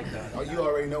 I like that. Oh, you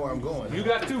already know where I'm going. you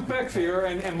got 2 picks here,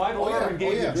 and Michael Irvin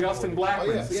gave you Justin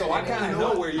Blackman, so I kind of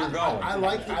know where you're going. I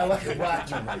like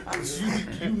Blackman.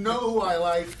 You know who I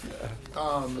like.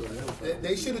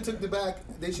 They should have took the back.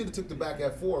 They should have took the back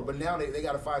at 4, but now they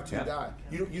got a 5-2 guy.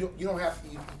 You don't have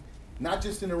to. Not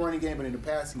just in the running game, but in the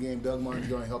passing game, Doug Martin's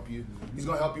going to help you. He's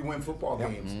going to help you win football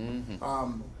games.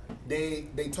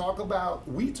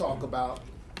 We talk about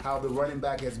how the running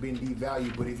back has been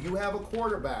devalued, but if you have a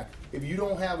quarterback, if you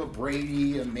don't have a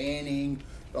Brady, a Manning,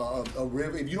 a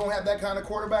River, if you don't have that kind of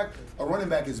quarterback, a running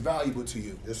back is valuable to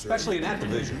you. Yes, sir. Especially in that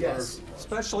division. Yes.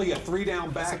 Especially a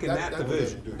 3-down back in that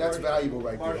division. That's valuable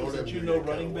right there. Martin, since you know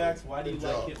running backs, why do you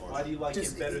like it? Why do you like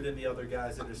it better than the other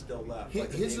guys that are still left?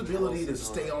 His ability to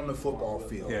stay on the football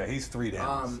field. Yeah, he's 3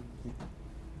 downs.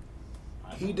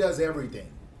 He does everything,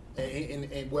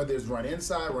 and whether it's run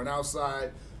inside, run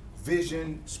outside,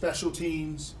 vision, special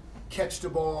teams, catch the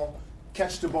ball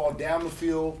down the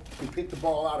field. He pick the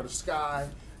ball out of the sky.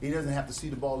 He doesn't have to see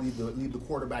the ball leave the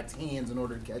quarterback's hands in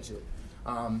order to catch it.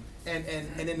 And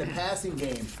in the passing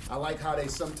game, I like how they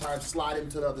sometimes slide him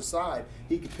to the other side.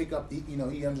 He can pick up.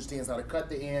 He understands how to cut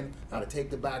the end, how to take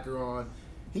the backer on.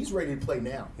 He's ready to play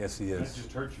now. Yes, he is. That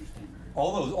just hurts you, Steve.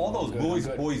 All those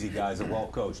Boise guys are well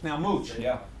coached. Now, Mooch.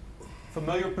 Yeah.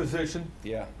 Familiar position.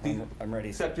 Yeah, I'm ready.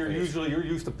 Except you're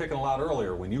used to picking a lot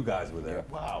earlier when you guys were there.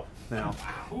 Yeah. Wow. Now,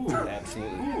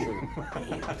 absolutely true.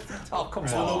 Oh, come on.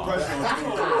 A little pressure on That's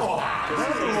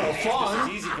a little fun.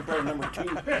 It's easy compared to number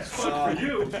 2. That's fun for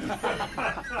you.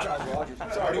 Charles Rogers.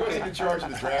 Sorry, he wasn't in charge of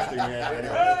the drafting, man.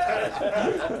 Anyway.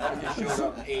 I just showed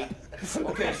up 8.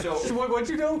 Okay, so what'd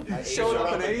you do? Showed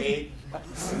up at 8.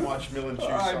 Watch Millen choose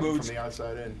right, something Mooch. from the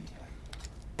outside in.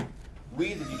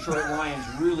 We, the Detroit Lions,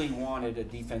 really wanted a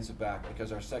defensive back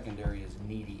because our secondary is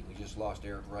needy. We just lost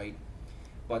Eric Wright.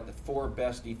 But the 4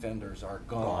 best defenders are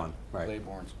gone. Right.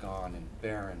 Claiborne's gone, and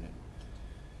Barron, and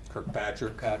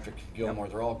Kirkpatrick, Gilmore,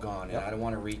 they're all gone. And I don't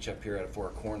want to reach up here for a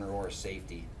corner or a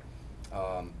safety.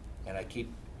 And I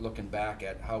keep looking back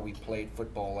at how we played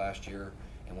football last year.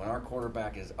 And when our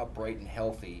quarterback is upright and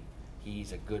healthy,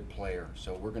 he's a good player.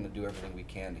 So we're going to do everything we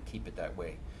can to keep it that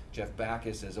way. Jeff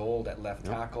Backus is old at left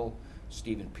tackle.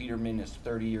 Stephen Peterman is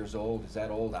 30 years old. Is that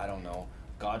old? I don't know.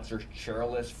 Godser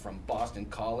Cherilus from Boston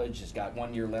College has got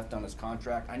 1 year left on his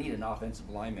contract. I need an offensive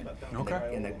lineman.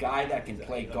 Okay. And the guy that can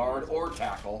play guard or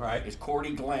tackle is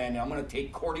Cordy Glenn. I'm going to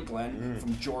take Cordy Glenn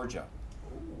from Georgia.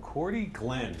 Cordy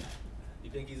Glenn. You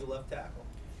think he's a left tackle?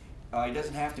 He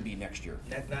doesn't have to be next year.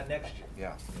 Not next year.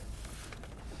 Yeah.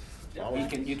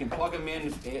 You can plug him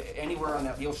in anywhere on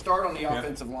that. He'll start on the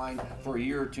offensive line for a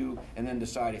year or 2, and then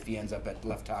decide if he ends up at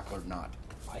left tackle or not.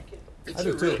 I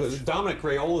do too. Because Dominic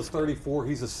Crayola's 34.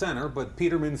 He's a center, but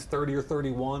Peterman's 30 or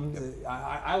 31.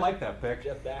 I like that pick,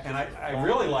 and I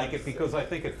really like it because I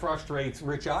think it frustrates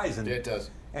Rich Eisen. It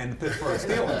does. And the Pittsburgh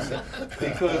Steelers,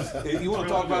 because you want to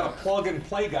talk about a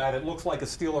plug-and-play guy that looks like a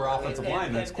Steeler offensive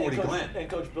lineman. That's Cordy Glenn. And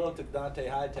Coach Bill took Dante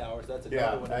Hightower. That's another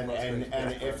Yeah, one. That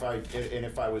and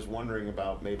if I was wondering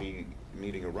about maybe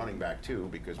needing a running back too,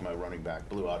 because my running back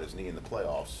blew out his knee in the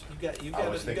playoffs. I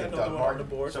was thinking Doug Martin.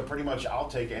 So pretty much, I'll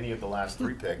take any of the last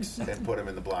 3 picks and put him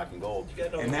in the black and gold.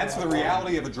 And that's the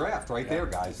reality of a draft, right there,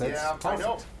 guys. That's I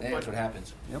know. That's what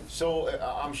happens. Yep. So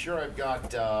I'm sure I've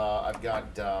got.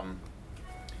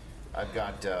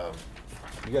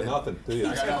 You got nothing, do you?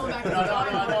 I've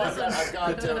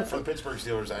got for the Pittsburgh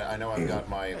Steelers. I know I've got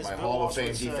my Hall of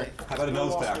Fame defense. How about a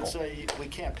nose tackle? Say, we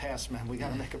can't pass, man. We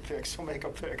got to make a pick, so make a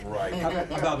pick. Right. How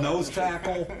about nose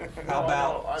tackle? How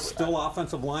about still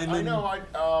offensive lineman? I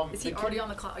know. Is he already on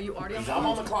the clock? Are you already on the I'm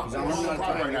clock? on the clock. I'm on the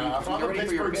clock right now. If I'm the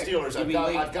Pittsburgh Steelers,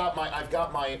 I've got my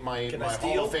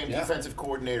Hall of Fame defensive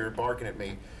coordinator barking at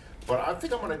me, but I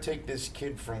think I'm going to take this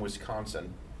kid from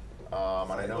Wisconsin.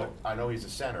 And I know he's a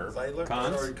center.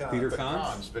 Peter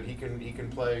Cons, but he can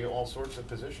play all sorts of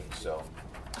positions. So,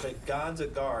 okay, Gon's a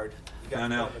guard.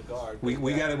 No.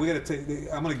 We got to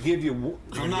take. I'm going to give you.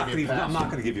 I'm not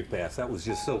going to give you a pass. That was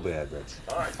just so bad, Rich.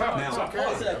 All right. Now,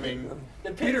 okay. I mean,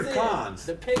 Peter Cons.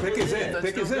 Pick is in.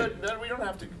 Pick is in. We don't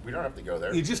have to go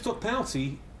there. You just took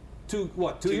Pouncey. 2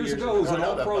 years ago, he was an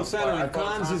all-pro center, and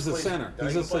Cons is a center.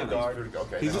 He's a center.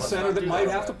 He's a center that might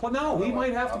have to play. No, he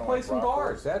might have to play some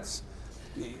guards.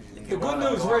 The good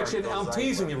news, Rich, and I'm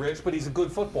teasing you, Rich, but he's a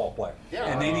good football player. Yeah.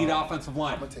 And they need offensive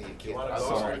line.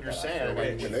 I understand.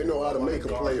 And they know how to make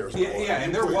them players. Yeah,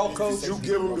 and they're well coached. You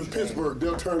give them to Pittsburgh,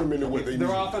 they'll turn them into what they need.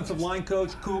 Their offensive line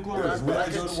coach, Kugler, is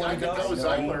really good at what he does. That was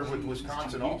Zeitler with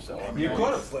Wisconsin also. I mean, You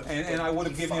could have, and I would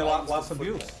have given you a lot less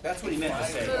abuse. That's what he meant to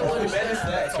say. It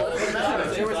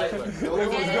was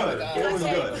good. It was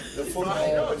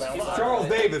good. Charles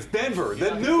Davis, Denver,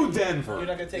 the new Denver. You're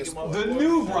not going to take him over. The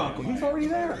new Broncos. He's already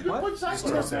there. What?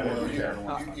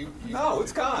 No,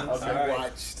 it's gone. Okay.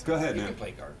 Go ahead, man.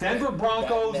 Denver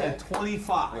Broncos at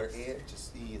 25.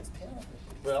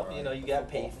 Well, you know, you got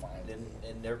Peyton,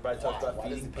 and everybody talks about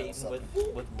feeding Peyton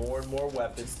with more and more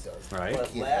weapons. Right.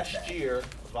 But last year,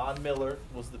 Von Miller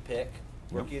was the pick,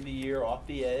 rookie of the year off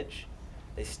the edge.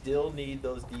 They still need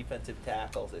those defensive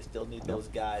tackles. They still need those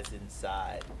guys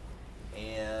inside.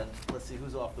 And let's see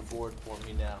who's off the board for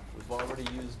me now. We've already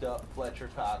used up Fletcher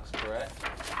Cox, correct?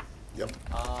 Yep.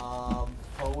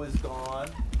 Poe is gone,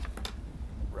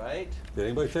 right? Did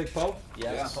anybody take Poe?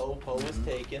 Yes, Poe was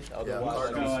taken.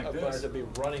 Otherwise, I'd be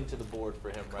running to the board for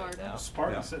him right now.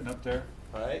 Spartan's sitting up there.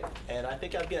 Right? And I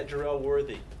think I've got Jarrell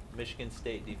Worthy, Michigan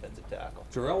State defensive tackle.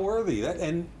 Jarrell Worthy,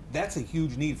 and that's a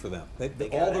huge need for them.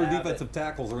 All their defensive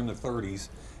tackles are in their 30s.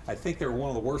 I think they're one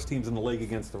of the worst teams in the league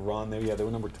against the run. They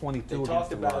were number 22 They against talked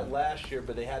the about run. it last year,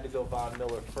 but they had to go Von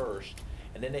Miller first.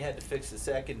 And then they had to fix the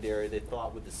secondary, they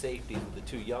thought, with the safeties, with the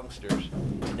two youngsters.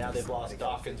 And now they've lost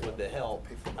Dawkins with the help.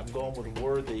 I'm going with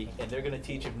Worthy, and they're going to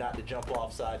teach him not to jump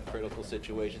offside in critical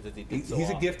situations as he did so He's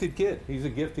a often. gifted kid. He's a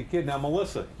gifted kid. Now,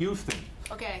 Melissa, Houston.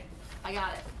 Okay, I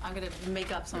got it. I'm gonna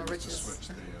make up some of Rich's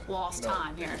lost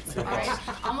time here. All right,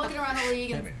 I'm looking around the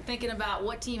league and thinking about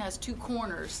what team has two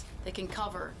corners that can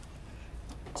cover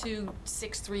two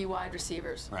 6'3" wide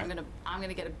receivers. Right. I'm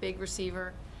gonna get a big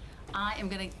receiver. I am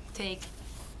gonna take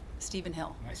Stephen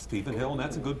Hill. Stephen Hill, and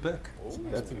that's a good pick.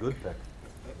 That's a good pick.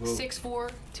 6'4",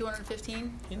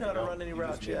 215. You know how to run any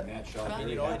routes yet? I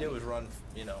mean, all he did was run,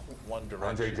 one direction.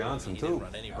 Andre Johnson, he too. didn't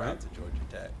run any routes at Georgia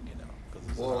Tech,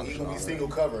 Well, he's gonna be single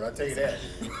covered. I tell you that.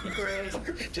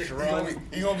 Great. Just run.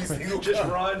 He's gonna be single covered. Just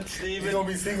run, Steven. He's gonna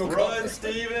be single Run, covered.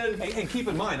 Steven. And keep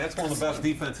in mind, that's one of the best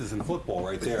defenses in football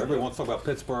right there. Everybody wants to talk about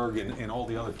Pittsburgh and all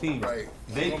the other teams. Right.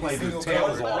 They play their Single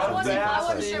tails cover. off on I wasn't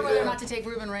defense. sure whether or not to take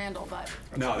Ruben Randall, but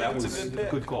No, that was It's a a good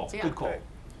pick. good call. Yeah. Good call.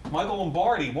 Michael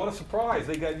Lombardi, what a surprise.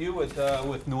 They got you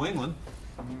with New England.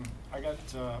 I have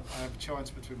a choice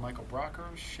between Michael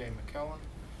Brockers, Shea McKellen,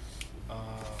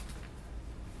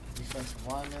 defensive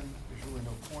lineman. There's really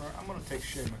no corner. I'm going to take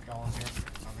Shea McKellen here.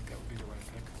 I think that would be the right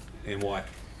pick. And why?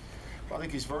 Well, I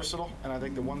think he's versatile, and I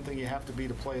think the one thing you have to be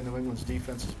to play in New England's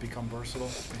defense is become versatile.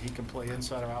 And he can play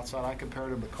inside or outside. I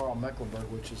compared him to Carl Mecklenburg,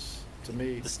 which is, to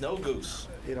me, The Snow Goose.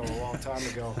 a long time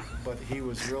ago. But he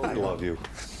was really. I love you.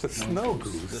 The Snow The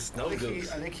Goose. Snow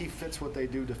Goose. I think he fits what they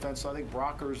do defense. I think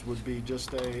Brockers would be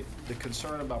just the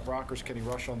concern about Brockers. Can he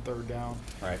rush on third down?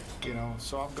 Right.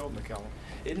 So I'll go McKellen.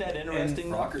 Isn't that interesting?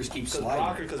 Brockers keep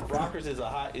sliding. Because Brockers is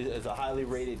a highly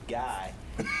rated guy,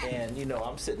 and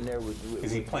I'm sitting there with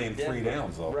Is he playing Denver. 3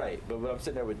 downs, though? Right, but I'm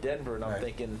sitting there with Denver, and I'm Right.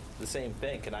 thinking the same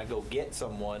thing. Can I go get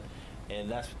someone? And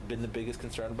that's been the biggest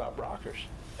concern about Brockers.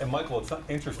 And Michael, it's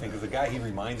interesting because the guy he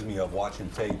reminds me of watching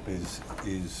tape is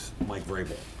Mike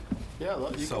Vrabel. Yeah,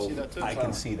 you can see that too. I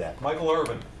can see that. Michael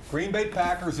Irvin, Green Bay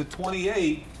Packers at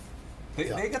 28.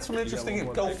 They got some interesting.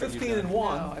 Go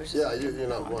 15-1. Yeah,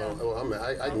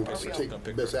 I can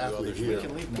take best athlete here,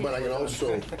 but I can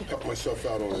also help myself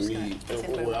out on a need.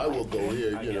 And where I will go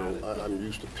here, I'm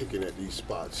used to picking at these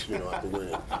spots, after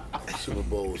winning Super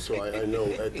Bowl. So I know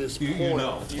at this point,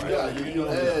 you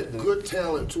add good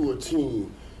talent to a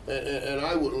team, and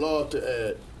I would love to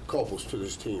add Couples to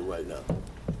this team right now.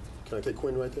 Can I take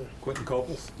Quinn right there? Quentin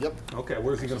Couples? Yep. Okay,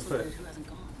 where's he going to fit?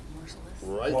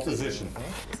 Right What there. position?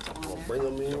 I'll bring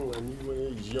him in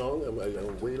when he's young. I'm going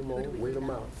to wait him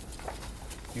out.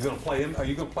 You going to play him? Are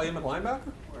you going to play him at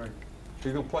linebacker? Or are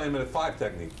you going to play him at a 5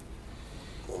 technique?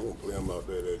 I'm going to play him out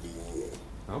there at the end.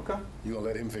 Okay. You gonna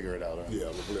let him figure it out, huh? Yeah,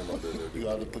 I'm going to play him out there at the You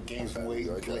ought to put gain some weight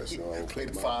and play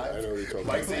the I 5. know what you're talking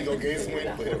Mike about. said you gonna gain some weight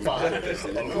and play the 5. Lose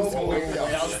some weight and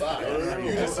play outside.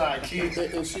 You decide, kid.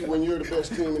 And see, when you're the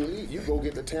best team in the league, you go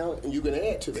get the talent and you can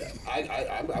add to that.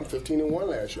 I'm 15-1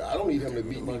 last year. I don't need him to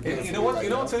beat me. You know what? You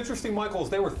know what's interesting, Michael, is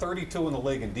they were 32 in the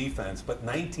league in defense, but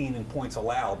 19 in points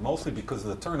allowed, mostly because of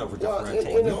the turnover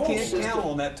differential. and the You whole can't system- count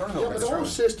on that turnover Yeah, but the whole differential.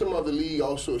 system of the league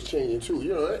also is changing too.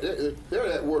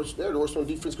 They're the worst on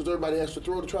defense because everybody has to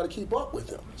throw to try to keep up with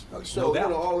them. So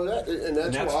doubt. all of that, and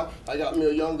that's why I got me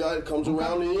a young guy that comes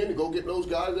around the end to go get those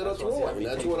guys that are throwing, and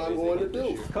that's what I'm going to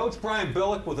do. Coach Brian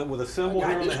Billick with a symbol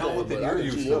here on the helmet that you're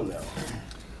used to.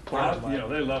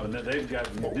 They're loving it. They've got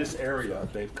in this area.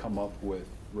 They've come up with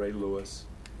Ray Lewis,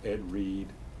 Ed Reed,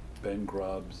 Ben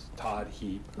Grubbs, Todd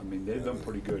Heap. I mean, they've done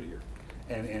pretty good here,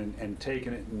 and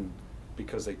taking it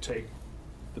because they take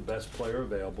the best player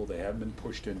available. They haven't been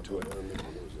pushed into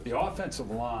it. The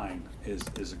offensive line is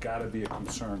got to be a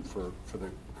concern for the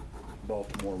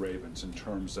Baltimore Ravens in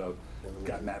terms of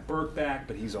got Matt Burke back,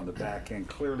 but he's on the back end.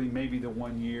 Clearly, maybe the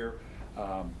 1 year.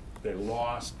 They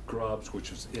lost Grubbs,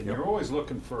 which is, and you're always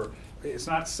looking for, it's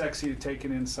not sexy to take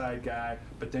an inside guy,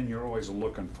 but then you're always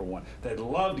looking for one. They'd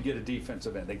love to get a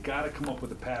defensive end. They got to come up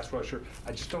with a pass rusher.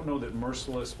 I just don't know that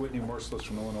Whitney Merciless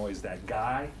from Illinois is that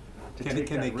guy to take that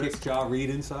risk. Can they kick Ja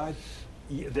Reed inside?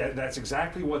 Yeah, that's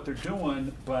exactly what they're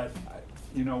doing, but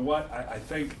you know what? I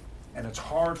think, and it's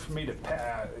hard for me to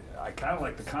I kind of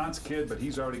like the Cons kid, but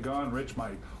he's already gone. Rich,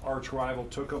 my arch rival,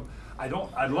 took him.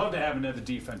 I'd love to have another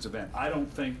defensive end. I don't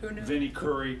think Vinny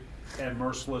Curry and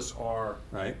Merciless are.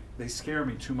 Right. They scare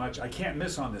me too much. I can't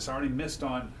miss on this. I already missed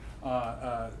on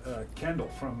Kendall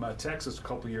from Texas a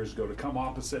couple years ago to come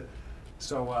opposite.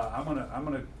 So I'm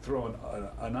gonna throw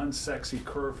an unsexy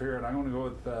curve here, and I'm gonna go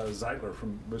with Zeitler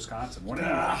from Wisconsin. When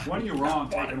are you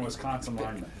wrong taking a Wisconsin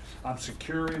lineman? I'm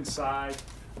secure inside.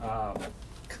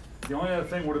 The only other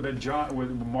thing would have been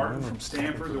with Martin from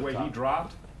Stanford, the way he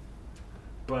dropped.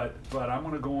 But I'm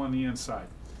going to go on the inside.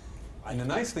 And the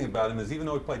nice thing about him is, even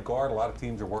though he played guard, a lot of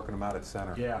teams are working him out at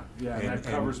center. Yeah, and that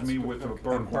covers me with a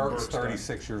Burke. And Burke's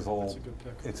 36 years old. That's a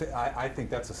good pick. I think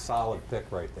that's a solid pick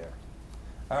right there.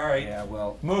 All right. Yeah,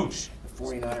 well, Mooch. The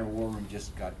 49er war room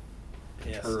just got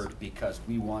heard because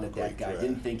we wanted that guy.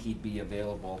 Didn't think he'd be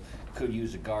available. Could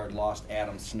use a guard. Lost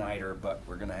Adam Snyder, but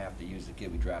we're going to have to use the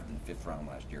kid we drafted in the 5th round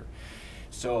last year.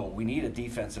 So we need a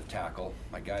defensive tackle.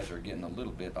 My guys are getting a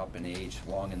little bit up in age,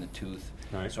 long in the tooth.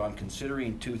 Right. So I'm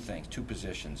considering two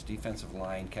positions. Defensive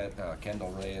line,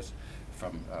 Kendall Reyes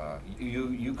from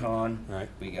UConn. Right.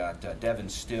 We got Devin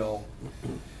Still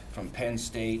from Penn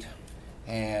State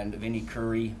and Vinny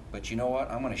Curry. But you know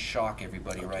what? I'm going to shock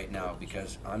everybody right now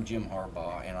because I'm Jim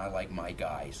Harbaugh and I like my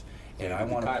guys. And I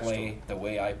want to play the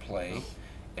way I play.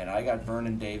 And I got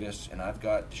Vernon Davis, and I've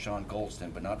got Deshaun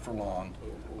Goldston, but not for long.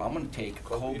 I'm going to take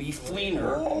Kobe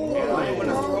Fleener, and I'm going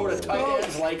to throw to tight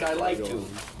ends like I like to.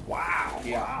 Wow.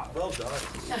 Yeah. Wow. Well done.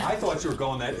 I thought you were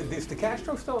going that. Is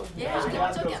DeCastro still? Yeah,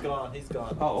 DeCastro's gone. He's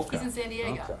gone. Oh, okay. He's in San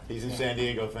Diego. Okay. He's in San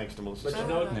Diego, thanks to Melissa.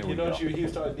 But he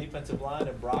was talking defensive line,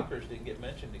 and Brockers didn't get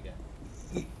mentioned again.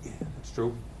 Yeah, that's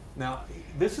true. Now,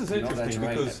 this is interesting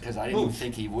because I didn't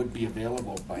think he would be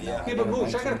available by now. Yeah, but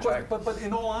Mooch, I got a question. But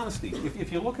in all honesty, if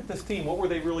you look at this team, what were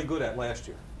they really good at last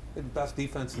year? They had the best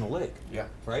defense in the league. Yeah.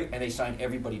 Right? And they signed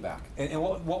everybody back. And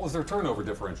what was their turnover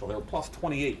differential? They were plus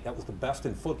 28. That was the best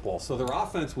in football. So their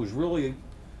offense was really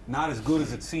not as good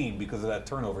as it seemed because of that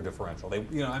turnover differential.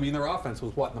 Their offense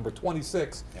was number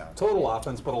 26 total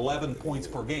offense, but 11 points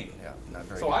per game. Yeah, not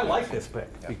very so good. I like this pick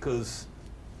because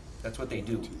that's what they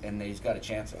do, and he's got a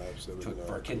chance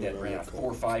for a kid that ran a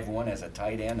 4.51 as a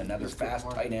tight end, another fast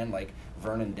tight end like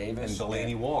Vernon Davis and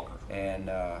Delaney Walker, and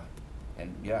now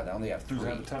they have 3. He's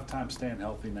having a tough time staying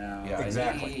healthy now. Yeah,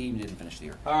 exactly. He didn't finish the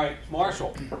year. All right,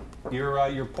 Marshall,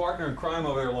 your partner in crime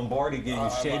over there, Lombardi, gave you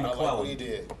Shea McClellan. I like what he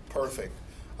did. Perfect.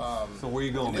 So where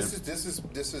you going? This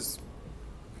is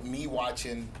me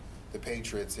watching the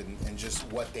Patriots and just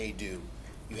what they do.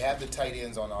 You have the tight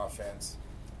ends on offense.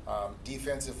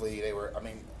 Defensively,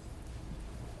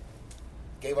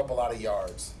 gave up a lot of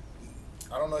yards.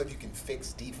 I don't know if you can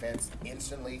fix defense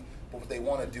instantly, but what they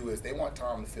want to do is they want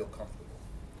Tom to feel comfortable.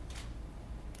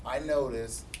 I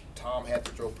noticed Tom had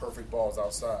to throw perfect balls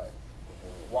outside.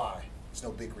 Why? There's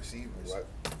no big receivers. Right.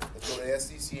 Let's go to the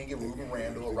SEC and get Ruben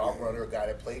Randall, a route runner, a guy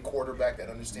that played quarterback that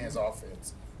understands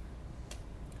offense,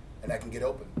 and that can get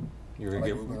open. You're going to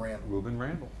get Ruben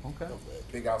Randall. Okay.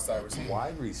 Big outside receiver.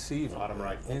 Wide receiver. Bottom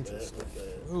right. Interesting.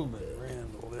 Ruben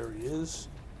Randall. There he is.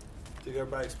 Did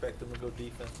everybody expect them to go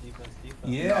defense?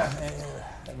 Yeah,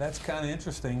 and that's kind of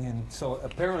interesting. And so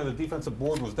apparently the defensive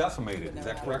board was decimated. Is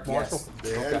that correct, Marshall?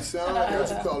 They hadn't sound like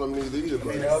that's what call him neither either.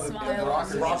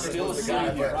 Rocker's still the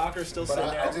guy, but Rocker's still sitting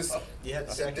there. You had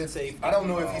the second safety. I don't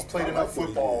know if he's played enough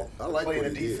football playing a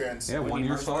defense. Yeah, 1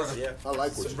 year starter. Yeah. I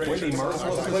like what Whitney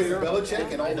Merciless played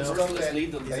Belichick and all the stuff that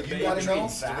you got to know.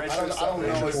 I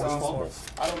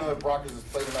don't know if Brockers has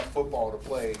played enough football to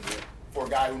play for a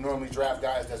guy who normally draft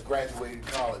guys that's graduated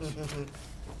college.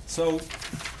 So,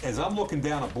 as I'm looking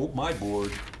down at my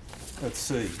board, let's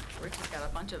see. Rich has got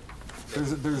a bunch of.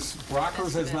 There's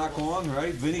Brockers has not gone,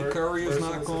 right? Vinny Curry has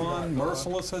not gone.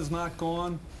 Merciless has not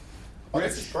gone.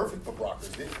 This is perfect for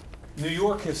Brockers, didn't it? New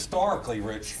York historically,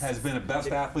 Rich, has been a best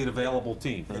athlete available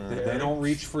team. They don't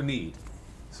reach for need.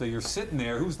 So you're sitting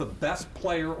there. Who's the best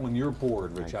player on your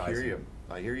board, Rich Eisen?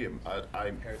 I hear you.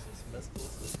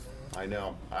 I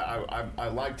know. I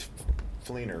liked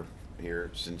Fleener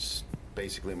here since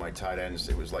basically my tight ends,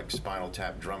 it was like Spinal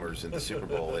Tap drummers in the Super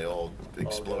Bowl. They all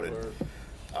exploded.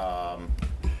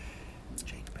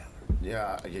 Jake Ballard.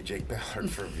 Yeah, Jake Ballard,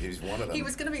 he's one of them. He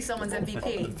was going to be someone's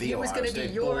MVP. The He was going to be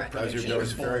your As you know,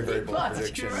 it's very, very bold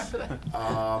prediction.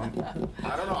 I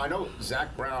don't know. I know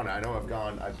Zach Brown. I know I've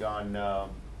gone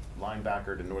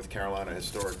linebacker to North Carolina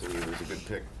historically. It was a good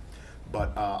pick.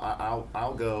 But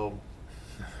I'll go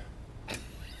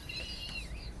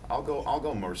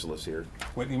Merciless here.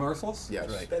 Whitney Merciless? Yes.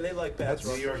 Right. They like that.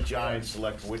 New York Giants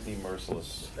select Whitney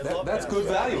Merciless. That's good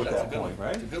value at that point,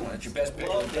 right? It's a good one. It's your best pick.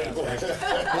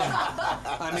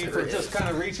 I mean, for just kind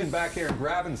of reaching back here and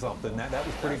grabbing something, that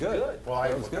was pretty good. Well,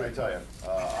 what can I tell you?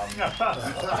 I'm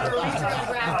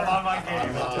on my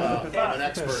game. I'm an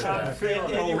expert at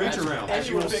that. Reach around. As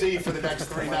you will see for the next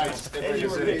 3 nights. And you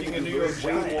were picking a New York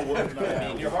Giant. I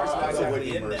mean, your heart's not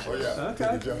exactly in there.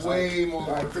 Okay. Way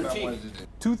more critique.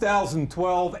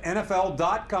 2012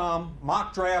 NFL.com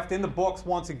mock draft in the books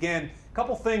once again. A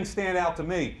couple things stand out to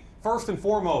me. First and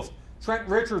foremost, Trent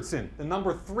Richardson, the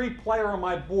number 3 player on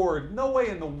my board. No way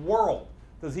in the world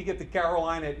does he get to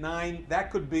Carolina at 9.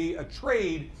 That could be a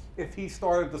trade if he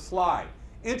started to slide.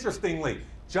 Interestingly,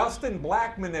 Justin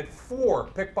Blackmon at 4,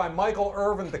 picked by Michael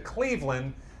Irvin to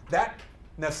Cleveland. That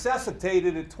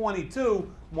necessitated at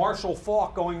 22 Marshall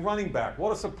Faulk going running back.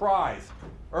 What a surprise.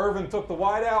 Irvin took the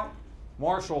wideout.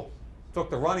 Marshall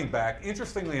took the running back.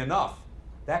 Interestingly enough,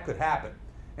 that could happen.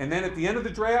 And then at the end of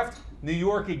the draft, New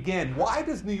York again. Why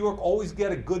does New York always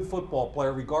get a good football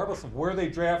player regardless of where they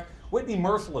draft? Whitney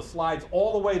Merciless slides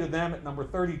all the way to them at number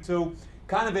 32.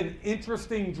 Kind of an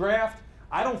interesting draft.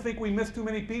 I don't think we missed too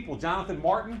many people. Jonathan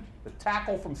Martin, the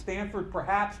tackle from Stanford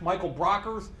perhaps. Michael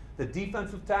Brockers, the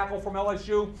defensive tackle from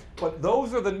LSU. But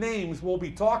those are the names we'll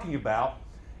be talking about.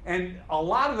 And a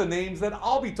lot of the names that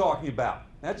I'll be talking about.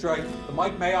 That's right, the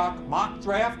Mike Mayock Mock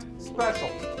Draft Special,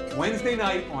 Wednesday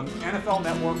night on NFL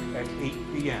Network at 8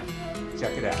 p.m.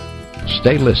 Check it out.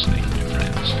 Stay listening